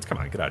the Wizards. Come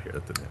on, get out of here.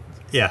 That didn't happen.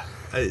 Yeah.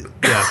 I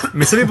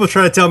mean, some people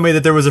try to tell me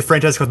that there was a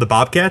franchise called the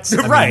Bobcats.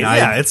 It's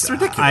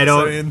ridiculous. I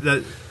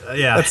don't.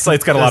 That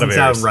site's got a lot of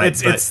errors.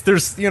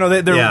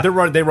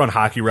 Right, they run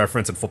Hockey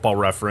Reference and Football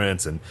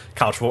Reference and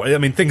college football. I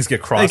mean, things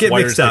get crossed. They get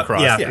wires mixed up. Get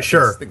crossed. Yeah,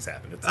 sure. Things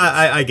happen.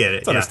 I get it.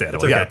 It's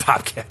understandable. It's okay. Yeah,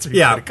 Bobcats.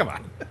 Come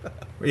on.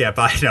 Yeah,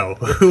 but I know.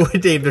 Who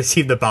would name their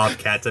team the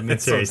Bobcats? I mean,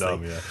 seriously. So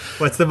dumb,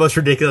 What's the most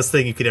ridiculous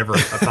thing you could ever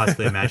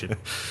possibly imagine?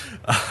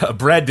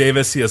 Brad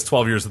Davis, he has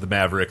 12 years with the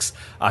Mavericks.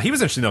 He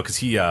was interesting, though, because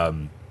he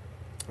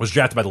was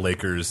drafted by the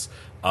Lakers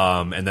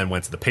and then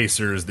went to the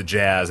Pacers, the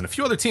Jazz, and a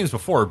few other teams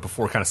before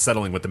kind of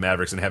settling with the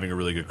Mavericks and having a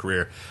really good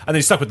career. And then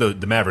he stuck with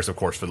the Mavericks, of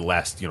course, for the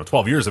last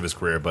 12 years of his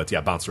career, but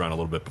yeah, bounced around a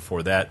little bit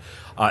before that.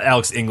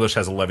 Alex English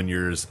has 11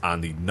 years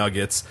on the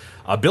Nuggets.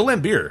 Bill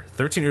Laimbeer,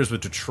 13 years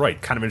with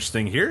Detroit. Kind of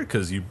interesting here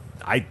because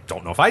I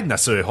don't know if I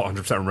necessarily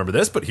 100% remember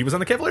this, but he was on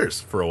the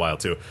Cavaliers for a while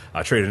too.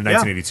 Traded in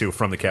 1982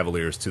 from the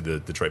Cavaliers to the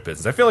Detroit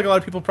Pistons. I feel like a lot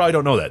of people probably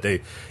don't know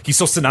that. He's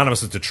so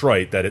synonymous with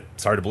Detroit that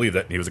it's hard to believe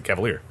that he was a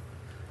Cavalier.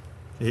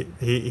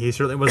 He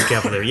certainly was a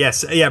Cavalier.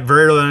 Yes, yeah,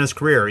 very early in his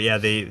career. Yeah,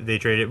 they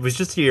traded. It was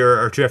just a year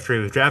or two after he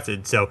was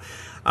drafted. So,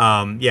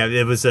 yeah,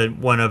 it was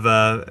one of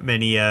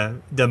many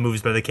dumb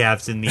moves by the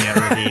Cavs in the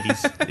early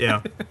 '80s.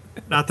 Yeah,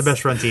 not the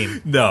best run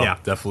team. No, yeah.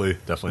 definitely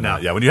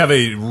not. Yeah, when you have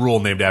a rule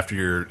named after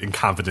your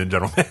incompetent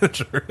general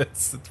manager,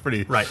 it's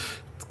pretty right.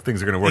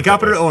 Things are going to work.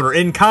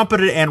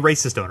 Incompetent and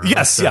racist owner.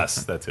 Yes,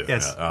 that too.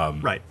 Yes, yeah.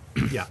 Right.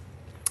 Yeah.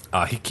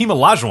 Hakeem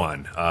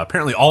Olajuwon,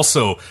 apparently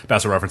also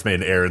Basketball Reference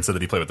made an error and said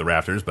that he played with the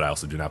Raptors, but I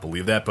also do not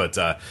believe that. But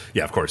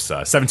yeah, of course,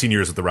 17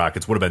 years with the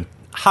Rockets would have been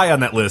high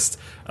on that list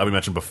we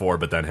mentioned before,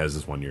 but then has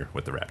his 1 year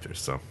with the Raptors.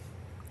 So,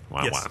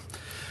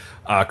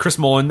 wow. Chris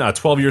Mullin,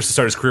 12 years to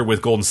start his career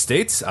with Golden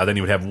State. Then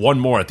he would have one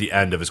more at the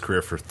end of his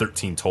career for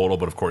 13 total,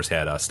 but of course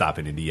had a stop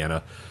in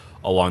Indiana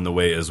along the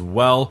way as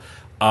well.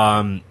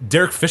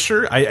 Derek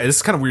Fisher, this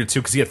is kind of weird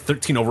too because he had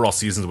 13 overall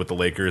seasons with the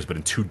Lakers, but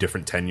in 2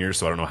 different tenures.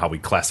 So I don't know how we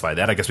classify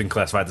that. I guess we can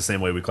classify it the same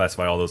way we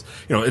classify all those,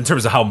 in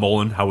terms of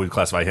how we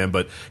classify him.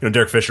 But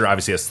Derek Fisher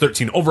obviously has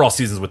 13 overall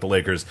seasons with the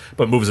Lakers,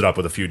 but moves it up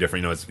with a few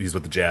different. He's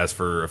with the Jazz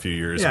for a few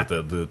years, with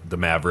the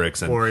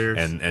Mavericks and Warriors,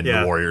 and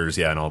the Warriors,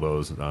 and all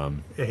those.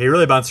 He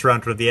really bounced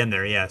around toward the end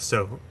there. Yeah,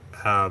 so.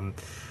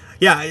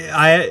 Yeah,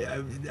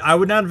 I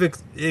would not have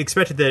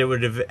expected that it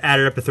would have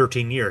added up to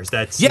 13 years.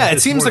 It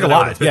seems like a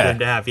lot for him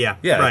to have. Yeah,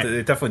 right.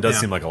 It definitely does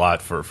seem like a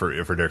lot for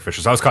Derek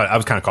Fisher. So I was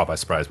kind of caught by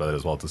surprise by that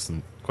as well. Just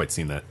hadn't quite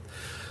seen that.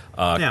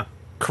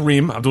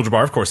 Kareem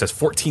Abdul-Jabbar, of course, has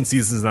 14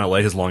 seasons in LA,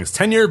 his longest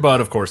tenure, but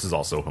of course is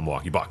also a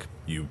Milwaukee Buck.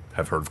 You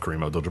have heard of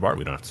Kareem Abdul-Jabbar.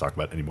 We don't have to talk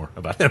about anymore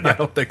about him. I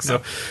don't think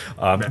so.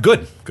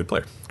 Good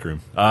player,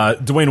 Kareem.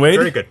 Dwayne Wade,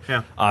 very good.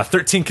 Yeah,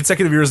 13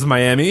 consecutive years with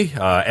Miami.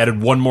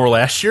 Added one more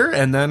last year,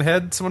 and then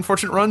had some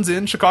unfortunate runs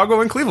in Chicago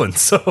and Cleveland.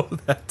 So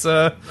that.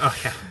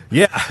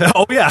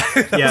 Oh yeah.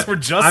 Those were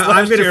just.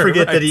 I'm going to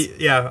forget that he.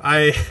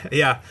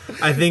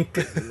 I think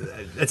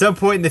at some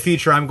point in the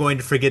future, I'm going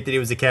to forget that he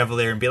was a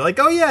Cavalier and be like,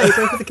 oh yeah, he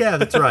played for the Cavs.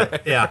 That's right.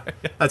 Yeah,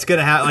 that's going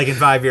to happen. Like in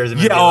 5 years. The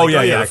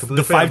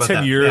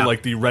 5-10 year,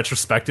 like the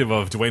retrospective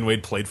of Dwayne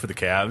Wade played for the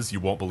Cavs. You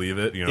won't believe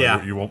it.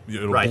 You won't.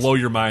 It'll blow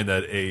your mind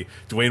that a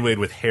Dwayne Wade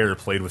with hair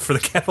played for the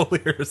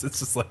Cavaliers. It's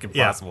just like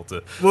impossible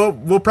to.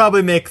 We'll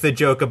probably make the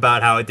joke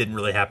about how it didn't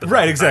really happen.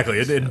 Right. Exactly.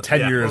 In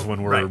 10 years,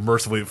 when we're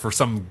mercifully, for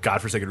some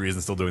godforsaken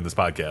reason, still doing this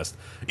podcast,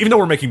 even though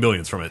we're making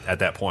millions from it at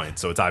that point,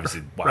 so it's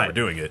obviously why we're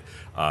doing it.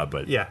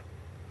 But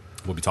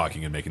we'll be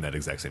talking and making that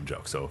exact same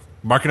joke. So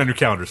mark it on your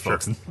calendars,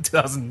 folks. In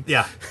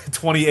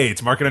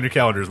 2028, mark it on your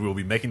calendars. We will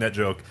be making that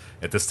joke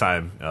at this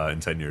time in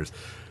 10 years.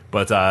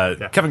 But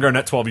Kevin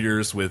Garnett, 12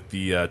 years with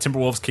the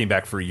Timberwolves, came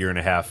back for a year and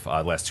a half,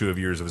 the last 2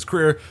 years of his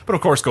career, but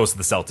of course goes to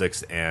the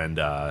Celtics and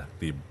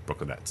the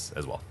Brooklyn Nets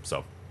as well.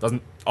 So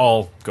doesn't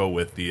all go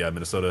with the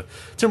Minnesota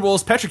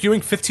Timberwolves. Patrick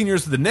Ewing, 15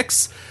 years with the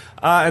Knicks.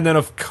 And then,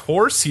 of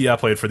course, he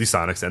played for the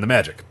Sonics and the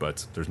Magic,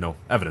 but there's no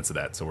evidence of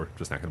that, so we're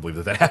just not going to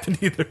believe that happened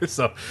either.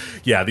 So,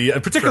 yeah,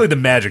 particularly the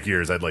Magic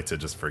years, I'd like to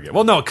just forget.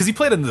 Well, no, because he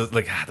played in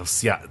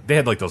they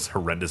had like those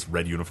horrendous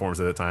red uniforms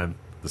at that time,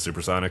 the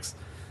Supersonics.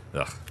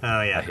 Ugh.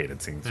 Oh yeah, I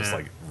hated seeing just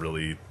like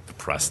really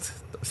depressed,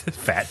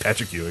 fat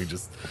Patrick Ewing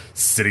just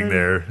sitting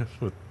there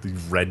with the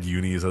red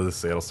unis of the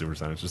Seattle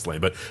Supersonics, just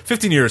lame. But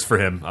 15 years for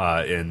him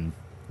in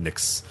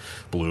Knicks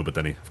blue, but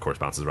then he of course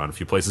bounces around a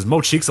few places.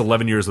 Mo Cheeks,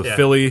 11 years with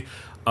Philly.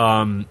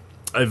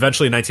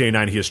 Eventually in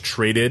 1989 he is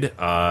traded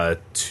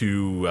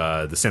to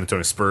the San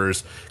Antonio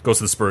Spurs, goes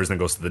to the Spurs, then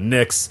goes to the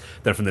Knicks,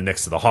 then from the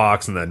Knicks to the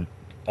Hawks, and then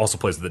also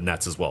plays with the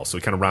Nets as well. So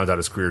he kind of rounds out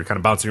his career, kind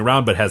of bouncing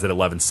around, but has that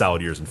 11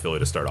 solid years in Philly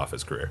to start off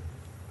his career.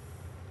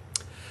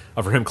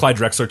 For him, Clyde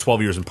Drexler,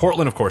 12 years in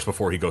Portland, of course,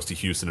 before he goes to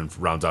Houston and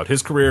rounds out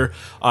his career.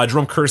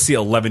 Jerome Kersey,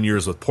 11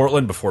 years with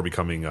Portland before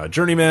becoming a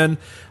journeyman,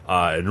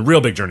 and a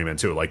real big journeyman,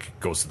 too. Like,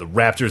 goes to the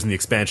Raptors in the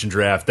expansion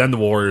draft, then the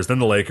Warriors, then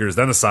the Lakers,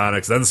 then the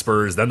Sonics, then the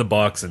Spurs, then the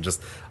Bucks, and just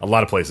a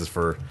lot of places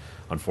for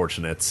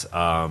unfortunate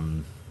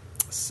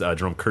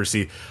Jerome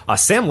Kersey.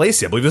 Sam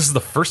Lacey, I believe this is the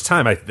first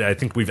time I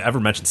think we've ever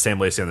mentioned Sam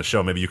Lacey on the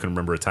show. Maybe you can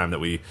remember a time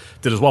that we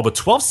did as well. But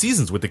 12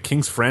 seasons with the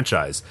Kings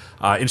franchise.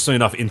 Interestingly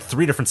enough, in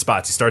 3 different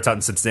spots. He starts out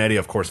in Cincinnati,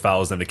 of course,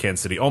 follows them to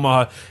Kansas City,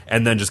 Omaha,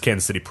 and then just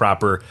Kansas City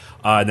proper.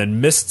 And then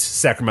missed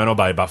Sacramento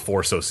by about 4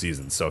 or so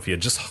seasons. So if he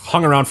had just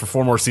hung around for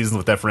 4 more seasons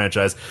with that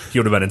franchise, he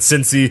would have been in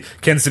Cincy,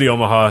 Kansas City,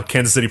 Omaha,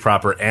 Kansas City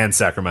proper, and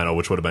Sacramento,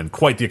 which would have been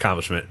quite the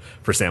accomplishment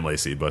for Sam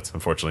Lacey. But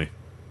unfortunately,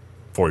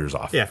 4 years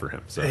off for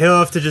him. So he'll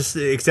have to just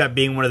accept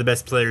being one of the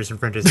best players in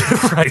franchise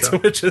history. Right, so.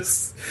 Which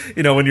is,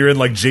 when you're in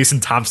like Jason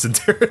Thompson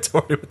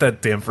territory with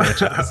that damn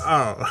franchise.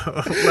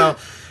 Well,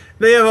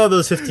 They have all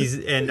those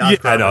 50s and yeah,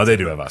 I know they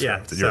do have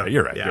Oscar. Yeah,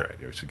 You're right.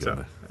 You should give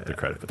them their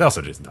credit, but they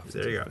also Jason Thomas.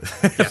 There you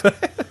go.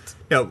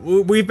 Yeah.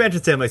 We've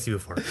mentioned Sam Lacey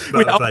before.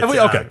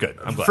 Okay, good.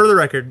 I'm glad. For the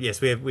record,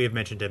 yes, we have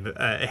mentioned him.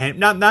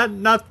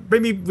 Not.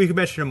 Maybe we could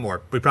mention him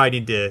more. We probably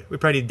need to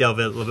delve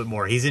in a little bit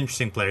more. He's an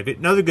interesting player.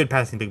 Another good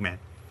passing big man.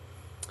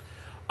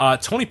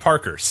 Tony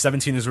Parker,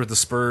 17 years with the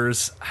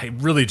Spurs. I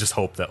really just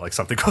hope that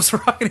something goes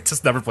wrong and he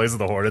just never plays with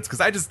the Hornets because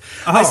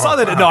I saw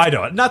that. No, I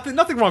know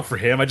nothing wrong for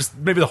him.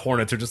 Maybe the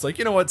Hornets are just like,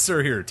 you know what,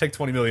 sir, here, take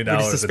 $20 million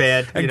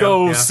and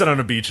go sit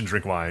on a beach and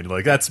drink wine.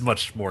 That's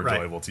much more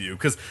enjoyable to you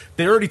because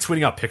they're already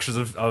tweeting out pictures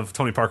of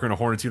Tony Parker in a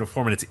Hornets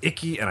uniform and it's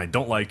icky and I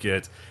don't like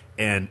it.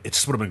 And it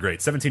just would have been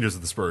great. 17 years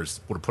with the Spurs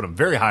would have put him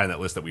very high on that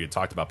list that we had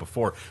talked about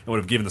before and would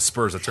have given the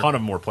Spurs a ton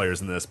of more players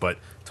than this. But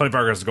Tony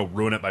Parker has to go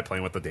ruin it by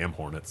playing with the damn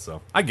Hornets.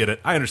 So I get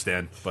it. I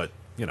understand. But,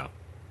 it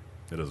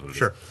is what it is.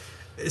 Sure.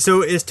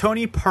 So is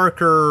Tony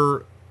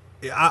Parker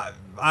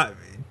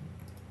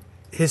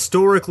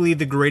historically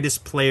the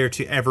greatest player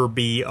to ever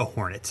be a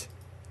Hornet?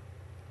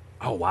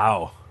 Oh,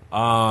 wow.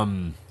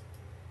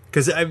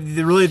 Because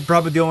really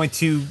probably the only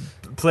two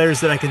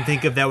players that I can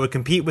think of that would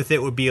compete with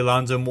it would be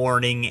Alonzo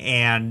Mourning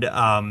and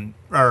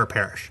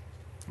Parrish.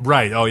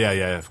 Right. Oh,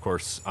 yeah, of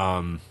course.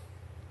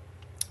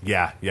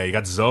 Yeah, you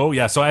got Zoe.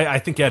 Yeah, so I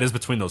think, it is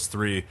between those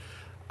three.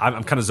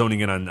 I'm kind of zoning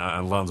in on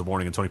Alonzo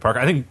Mourning and Tony Parker.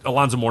 I think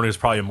Alonzo Mourning is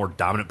probably a more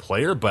dominant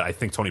player, but I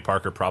think Tony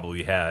Parker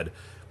probably had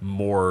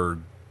more...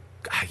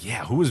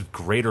 who was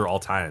greater all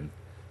time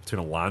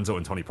between Alonzo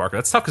and Tony Parker?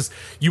 That's tough because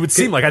you would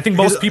seem like... I think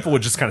most people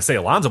would just kind of say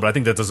Alonzo, but I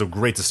think that does a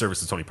great disservice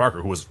to Tony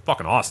Parker, who was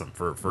fucking awesome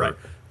for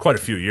quite a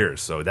few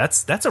years. So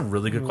that's a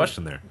really good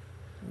question there.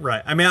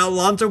 Right. I mean,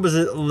 Alonzo was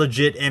a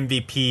legit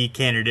MVP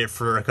candidate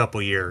for a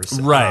couple years.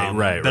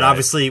 Right. But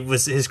obviously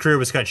his career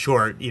was cut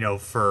short,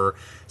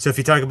 so if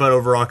you talk about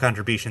overall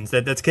contributions,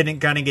 that's kind of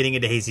getting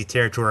into hazy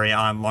territory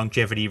on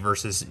longevity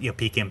versus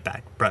peak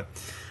impact. But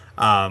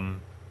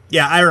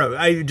yeah, I don't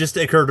know. It just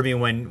occurred to me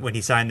when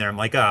he signed there. I'm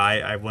like,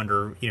 I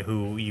wonder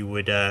who you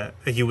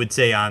would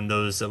say on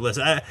those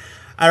lists.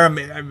 I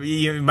remember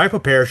you might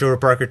put Parrish over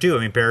Parker too.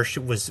 I mean, Parrish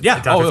was a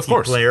top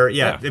 15 player.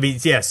 Yeah, I mean,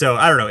 so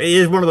I don't know. It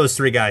is one of those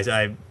three guys.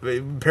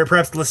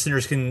 Perhaps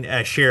listeners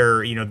can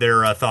share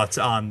their thoughts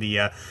on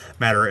the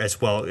matter as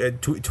well.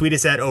 Tweet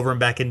us at Over and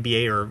Back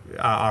NBA or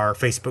our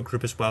Facebook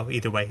group as well.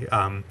 Either way,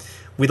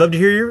 we'd love to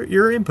hear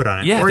your input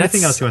on it. Yeah, or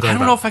anything else you want to talk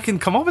about. I don't know if I can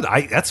come up with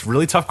it. That's a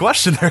really tough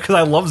question there because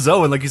I love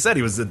Zoe, and like you said,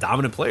 he was a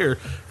dominant player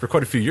for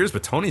quite a few years.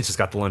 But Tony's just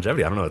got the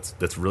longevity. I don't know.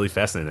 That's really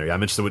fascinating there.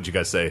 I'm interested in what you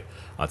guys say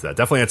to that.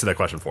 Definitely answer that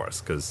question for us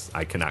because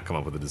I cannot come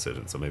up with a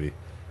decision. So maybe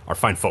our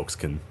fine folks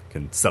can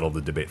settle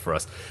the debate for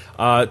us.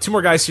 Two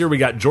more guys here. We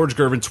got George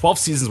Gervin, 12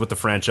 seasons with the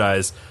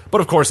franchise,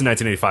 but of course in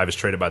 1985 is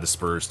traded by the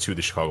Spurs to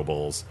the Chicago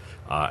Bulls,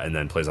 and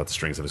then plays out the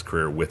strings of his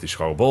career with the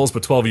Chicago Bulls.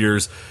 But 12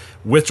 years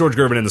with George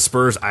Gervin and the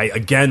Spurs. I,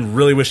 again,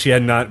 really wish he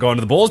had not gone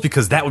to the Bulls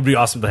because that would be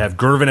awesome to have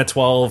Gervin at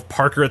 12,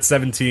 Parker at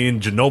 17,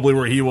 Ginobili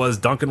where he was,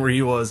 Duncan where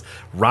he was,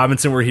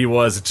 Robinson where he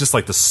was. It's just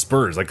like the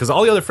Spurs. Because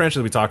all the other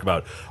franchises we talk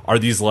about are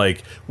these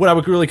what I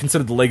would really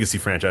consider the legacy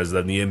franchises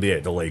in the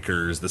NBA. The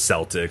Lakers, the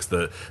Celtics,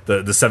 the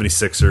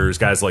 76ers,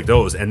 guys like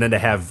those. And then to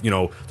have,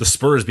 the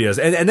Spurs be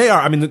and they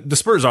are, I mean, the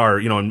Spurs are,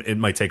 and it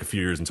might take a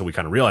few years until we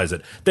kind of realize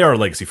it. They are a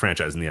legacy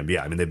franchise in the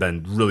NBA. I mean, they've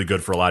been really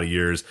good for a lot of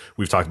years.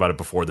 We've talked about it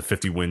before. The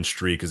 50-win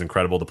streak is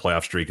incredible. The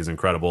playoff streak is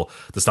incredible.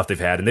 The stuff they've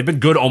had. And they've been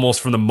good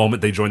almost from the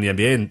moment they joined the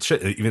NBA and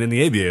shit, even in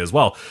the ABA as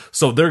well.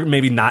 So they're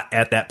maybe not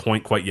at that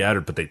point quite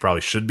yet, but they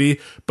probably should be.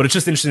 But it's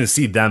just interesting to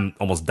see them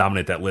almost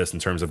dominate that list in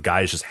terms of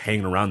guys just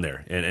hanging around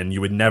there. And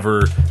you would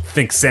never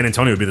think San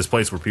Antonio would be this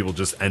place where people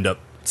just end up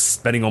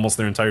spending almost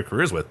their entire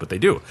careers with, but they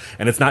do.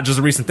 And it's not just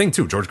a recent thing,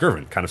 too. George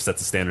Gervin kind of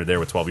sets the standard there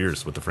with 12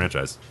 years with the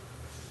franchise.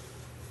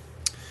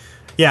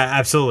 Yeah,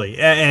 absolutely.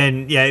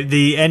 And yeah,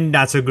 the end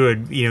not so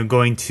good,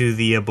 going to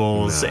the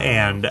Bulls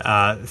and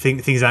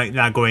things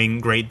not going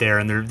great there,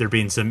 and there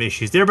being some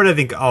issues there, but I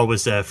think all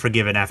was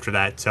forgiven after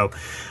that. So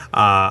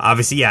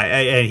obviously, yeah,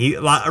 and he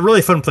a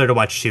really fun player to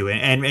watch too,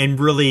 and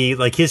really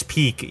like his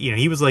peak.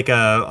 He was like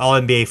a All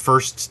NBA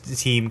first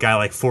team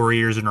guy 4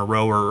 years in a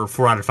row or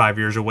 4 out of 5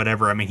 years or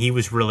whatever. I mean, he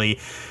was really.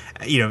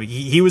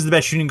 He was the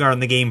best shooting guard in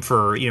the game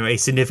for a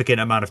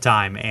significant amount of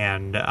time,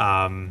 and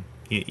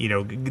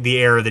the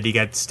era that he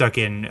got stuck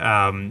in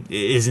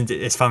isn't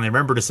as fondly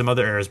remembered as some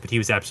other eras, but he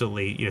was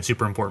absolutely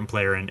super important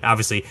player and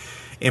obviously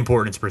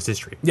important in Spurs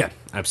history. Yeah,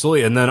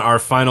 absolutely. And then our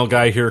final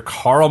guy here,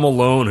 Karl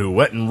Malone, who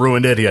went and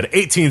ruined it. He had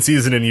 18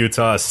 seasons in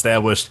Utah,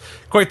 established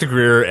quite the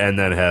career, and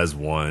then has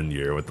 1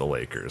 year with the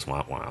Lakers.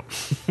 Womp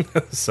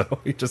womp. So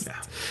he just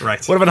would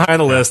have been high on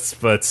the list,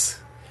 but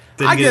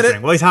I get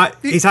it. Well, he's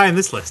high on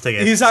this list, I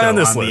guess. He's high on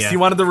this list. He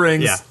wanted the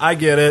rings. Yeah. I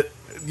get it.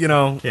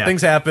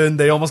 Things happened.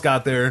 They almost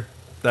got there.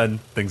 Then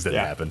things didn't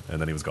happen, and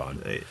then he was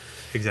gone.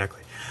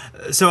 Exactly.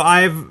 So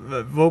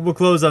we'll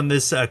close on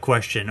this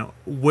question.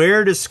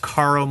 Where does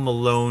Karl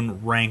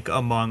Malone rank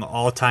among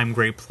all-time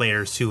great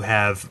players who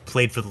have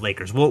played for the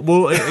Lakers? We'll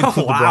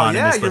include LeBron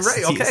in this list,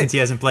 right. Okay. since he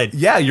hasn't played.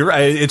 Yeah, you're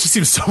right. It just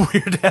seems so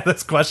weird to have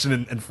this question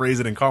and phrase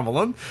it in Karl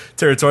Malone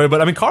territory.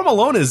 But I mean, Karl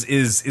Malone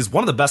is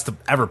one of the best to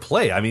ever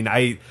play. I mean,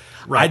 I'd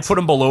put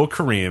him below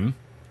Kareem.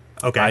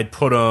 Okay. I'd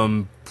put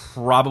him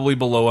probably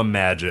below a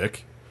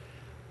Magic.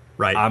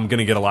 Right. I'm going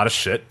to get a lot of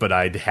shit, but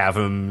I'd have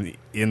him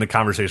in the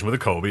conversation with a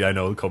Kobe. I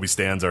know the Kobe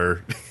stands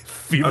are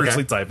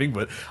feverishly typing,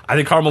 but I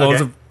think Karl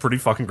Malone's a pretty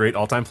fucking great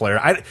all-time player.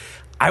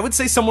 I would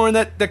say somewhere in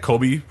that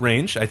Kobe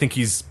range. I think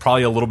he's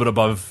probably a little bit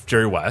above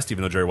Jerry West,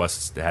 even though Jerry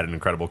West had an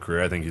incredible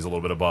career. I think he's a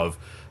little bit above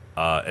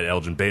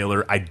Elgin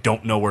Baylor. I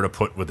don't know where to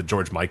put with the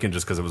George Mikan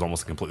just because it was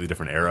almost a completely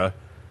different era.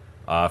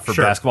 For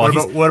basketball.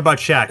 What about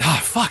Shaq? Oh,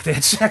 fuck, they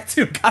had Shaq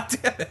too. God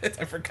damn it.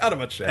 I forgot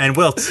about Shaq. And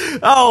Wilt.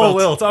 Oh,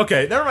 Wilt.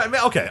 Okay, never mind.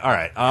 Okay, all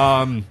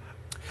right.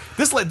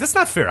 This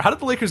not fair. How did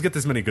the Lakers get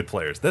this many good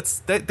players? They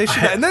should.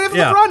 And they have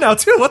LeBron now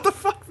too. What the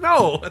fuck?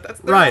 No,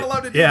 they're not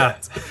allowed to do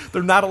that.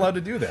 They're not allowed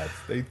to do that.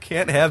 They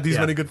can't have these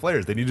many good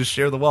players. They need to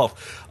share the wealth.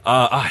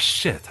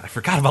 Shit. I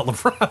forgot about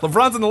LeBron.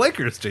 LeBron's in the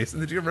Lakers. Jason,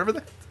 did you remember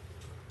that?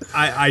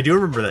 I do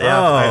remember that.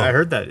 Yeah, I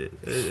heard that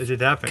it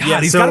did happen.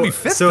 God, he's got to be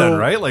fifth then,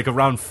 right? Like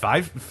around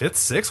fifth,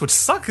 sixth, which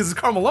sucks because it's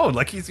Karl Malone.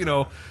 Like he's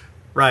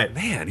right.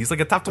 Man, he's like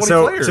a top 20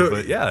 player.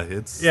 But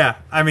yeah.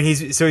 I mean,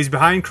 he's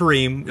behind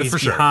Kareem.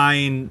 He's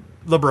behind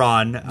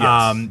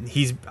LeBron.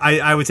 Yes.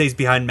 I would say he's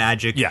behind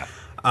Magic. Yeah.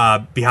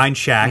 Behind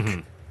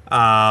Shaq.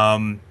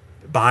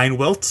 Behind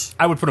Wilt.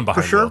 I would put him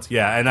behind for sure. Wilt.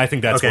 Yeah, and I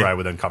think that's where I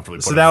would then comfortably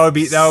put him. So that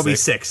would be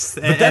sixth.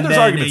 But then there's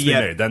arguments to be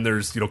made. Then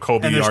there's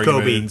Kobe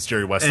arguments,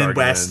 Jerry West and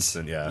arguments,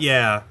 and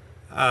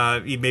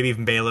maybe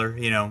even Baylor.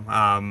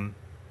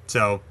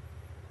 So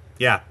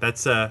yeah,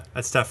 that's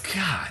tough.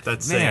 God,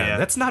 that's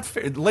that's not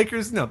fair.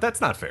 Lakers, no,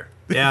 that's not fair.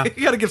 Yeah,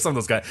 you got to give some of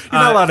those guys. You're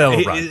not allowed to have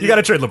LeBron. You got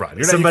to trade LeBron.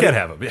 You can't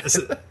have him. Yeah.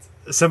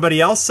 Somebody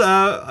else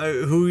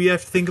who you have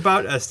to think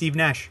about, Steve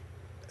Nash.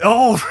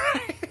 Oh,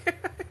 right.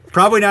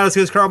 Probably not as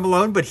good as Karl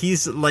Malone, but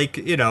he's like,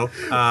 what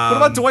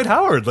about Dwight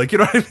Howard? Like, you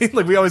know what I mean?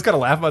 Like, we always got to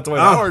laugh about Dwight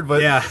Howard, but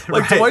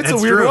Dwight's a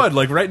weird one.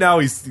 Like, right now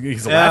he's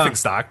a laughing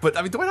stock, but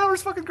I mean, Dwight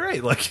Howard's fucking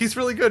great. Like, he's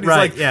really good. He's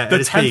like the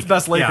 10th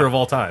best Laker of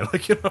all time.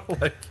 Like,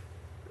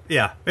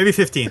 yeah, maybe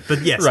 15th,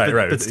 but yes,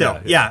 right, but still,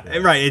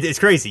 right. It's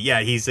crazy.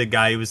 Yeah, he's a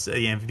guy who was the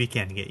MVP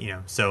candidate.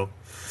 So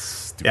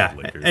stupid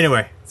Lakers.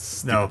 Anyway,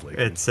 Lakers.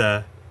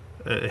 It's.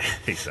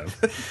 Hate them.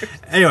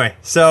 Anyway,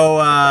 so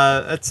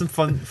that's some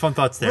fun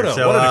thoughts there.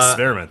 What an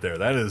experiment there.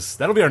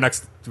 That'll be our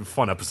next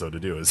fun episode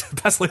to do. Is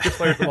best Laker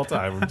player of all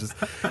time.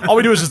 All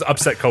we do is just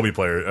upset Kobe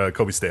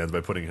stands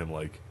by putting him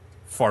like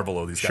far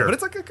below these guys. But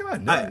it's like, come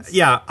on,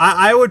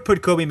 I would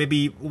put Kobe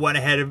maybe one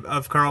ahead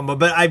of Karl,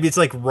 but it's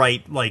like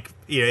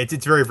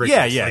it's very very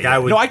close.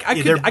 Like,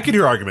 I could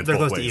hear arguments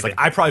both ways. Even. Like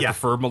I probably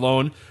prefer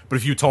Malone, but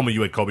if you told me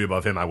you had Kobe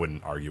above him, I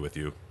wouldn't argue with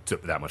you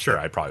that much. Sure,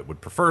 I probably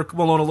would prefer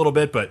Malone a little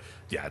bit, but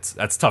yeah,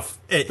 that's tough.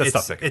 That's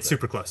tough. It's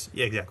super close.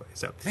 Yeah, exactly.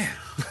 So man,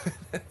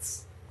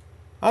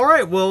 all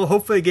right. Well,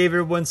 hopefully I gave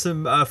everyone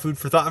some food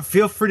for thought.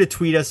 Feel free to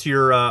tweet us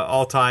your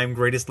all-time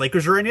greatest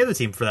Lakers or any other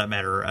team for that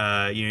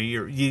matter.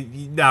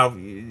 You now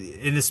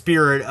in the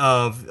spirit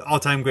of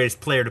all-time greatest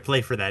player to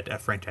play for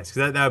that franchise,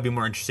 because that would be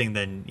more interesting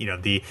than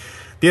the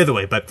other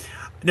way. But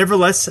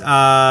nevertheless,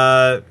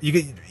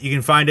 you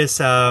can find us.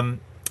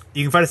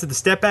 You can find us at the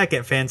Step Back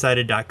at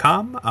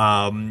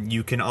fansided.com.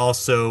 You can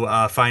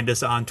also find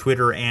us on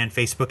Twitter and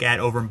Facebook at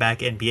Over and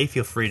Back NBA.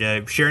 Feel free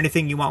to share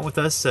anything you want with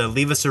us.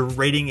 Leave us a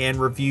rating and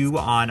review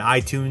on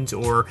iTunes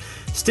or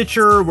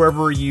Stitcher,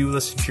 wherever you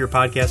listen to your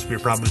podcast. We're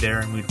probably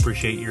there, and we'd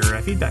appreciate your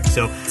feedback.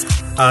 So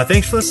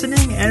thanks for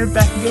listening, and we're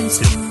back again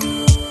soon.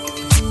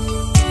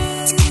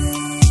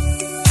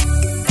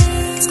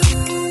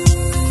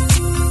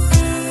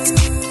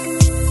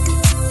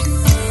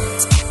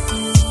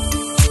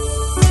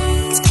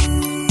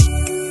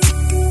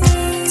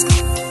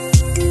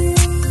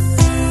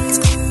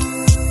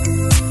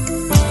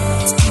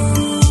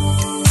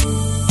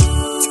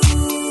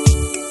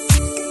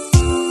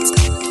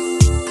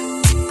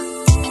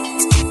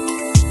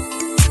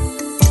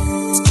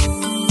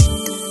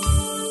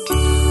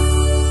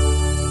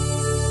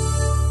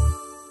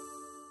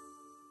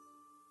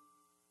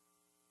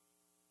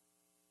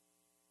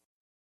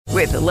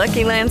 With the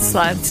Lucky Land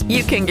Slots,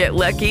 you can get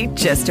lucky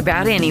just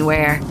about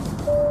anywhere.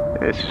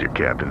 This is your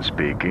captain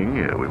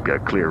speaking. We've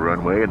got clear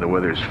runway and the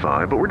weather's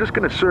fine, but we're just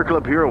going to circle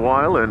up here a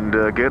while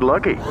and get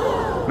lucky.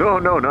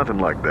 No, nothing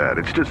like that.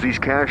 It's just these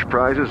cash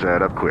prizes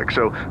add up quick.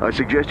 So I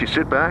suggest you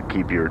sit back,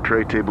 keep your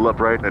tray table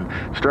upright, and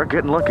start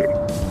getting lucky.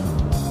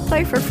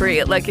 Play for free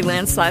at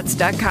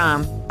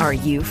LuckyLandSlots.com. Are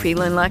you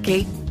feeling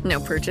lucky?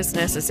 No purchase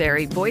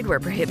necessary. Void where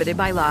prohibited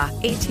by law.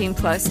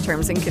 18+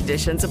 terms and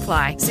conditions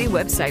apply. See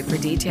website for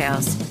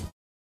details.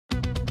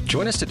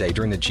 Join us today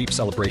during the Jeep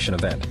Celebration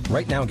event.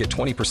 Right now, get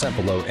 20%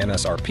 below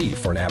MSRP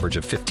for an average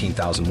of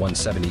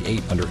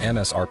 $15,178 under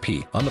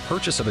MSRP on the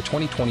purchase of a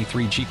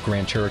 2023 Jeep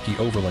Grand Cherokee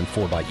Overland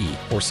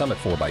 4xE or Summit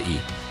 4xE.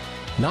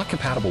 Not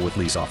compatible with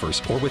lease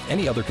offers or with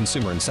any other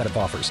consumer incentive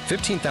offers.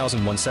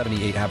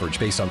 15,178 average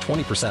based on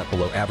 20%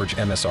 below average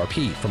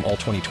MSRP from all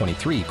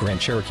 2023 Grand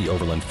Cherokee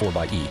Overland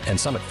 4xE and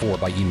Summit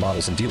 4xE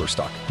models in dealer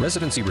stock.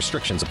 Residency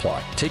restrictions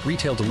apply. Take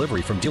retail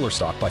delivery from dealer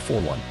stock by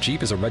 4/1.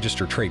 Jeep is a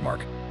registered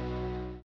trademark.